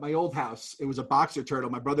turtle at my old house. It was a boxer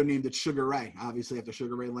turtle. My brother named it Sugar Ray, obviously after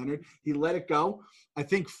Sugar Ray Leonard. He let it go. I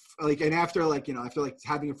think after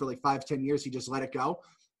having it for like 5-10 years, he just let it go.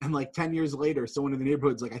 And like 10 years later, someone in the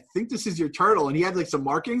neighborhood's like, I think this is your turtle. And he had like some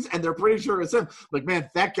markings and they're pretty sure it's him. Like, man,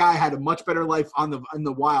 that guy had a much better life in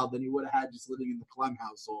the wild than he would have had just living in the Clem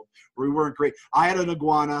household where we weren't great. I had an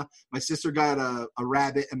iguana. My sister got a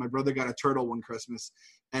rabbit and my brother got a turtle one Christmas.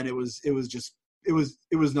 And it was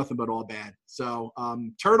nothing but all bad. So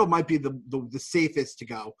turtle might be the safest to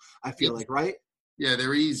go, I feel like, right? Yeah,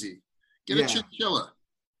 they're easy. Get a chinchilla.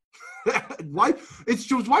 Why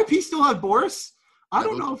P still have Boris? I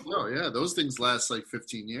don't know. Oh yeah, those things last like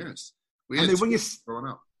 15 years. We had two growing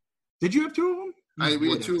up. Did you have two of them?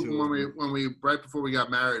 We had two when we right before we got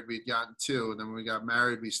married. We'd gotten two, and then when we got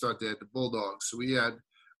married, we started at the bulldogs. So we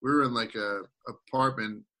were in like a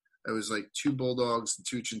apartment. It was like two bulldogs and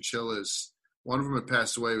two chinchillas. One of them had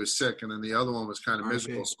passed away, was sick, and then the other one was kind of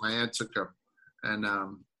miserable. So my aunt took him and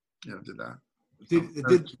did that.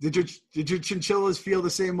 Did your chinchillas feel the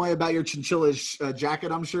same way about your chinchilla's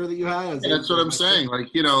jacket? I'm sure that you had. That's what I'm saying. Like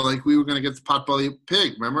like we were gonna get the potbelly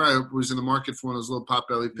pig. Remember, I was in the market for one of those little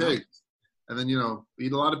potbelly pigs, and then we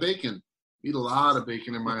eat a lot of bacon. We eat a lot of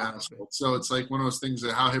bacon in my household. So it's like one of those things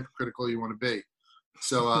that how hypocritical you want to be.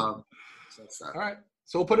 So that's that. All right.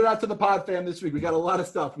 So we'll put it out to the pod fam this week. We got a lot of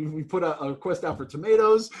stuff. We put a request out for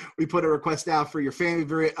tomatoes. We put a request out for your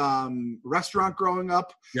favorite restaurant growing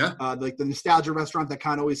up. Yeah. Like the nostalgia restaurant that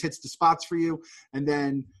kind of always hits the spots for you. And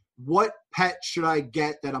then what pet should I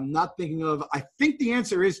get that I'm not thinking of? I think the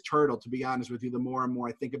answer is turtle, to be honest with you, the more and more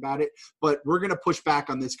I think about it. But we're going to push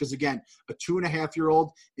back on this because, again, a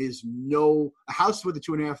 2.5-year-old a house with a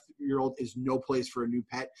 2.5-year-old is no place for a new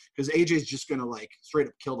pet because AJ's just going to, like, straight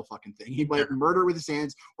up kill the fucking thing. He might murder with his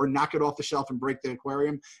hands or knock it off the shelf and break the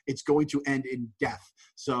aquarium. It's going to end in death.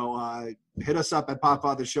 So hit us up at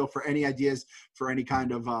Podfathers Show for any ideas for any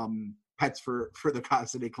kind of pets for the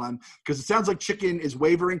Casa de Clem, because it sounds like chicken is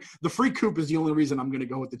wavering. The free coop is the only reason I'm going to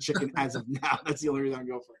go with the chicken as of now. That's the only reason I'm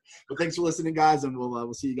going for it. But thanks for listening, guys, and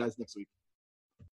we'll see you guys next week.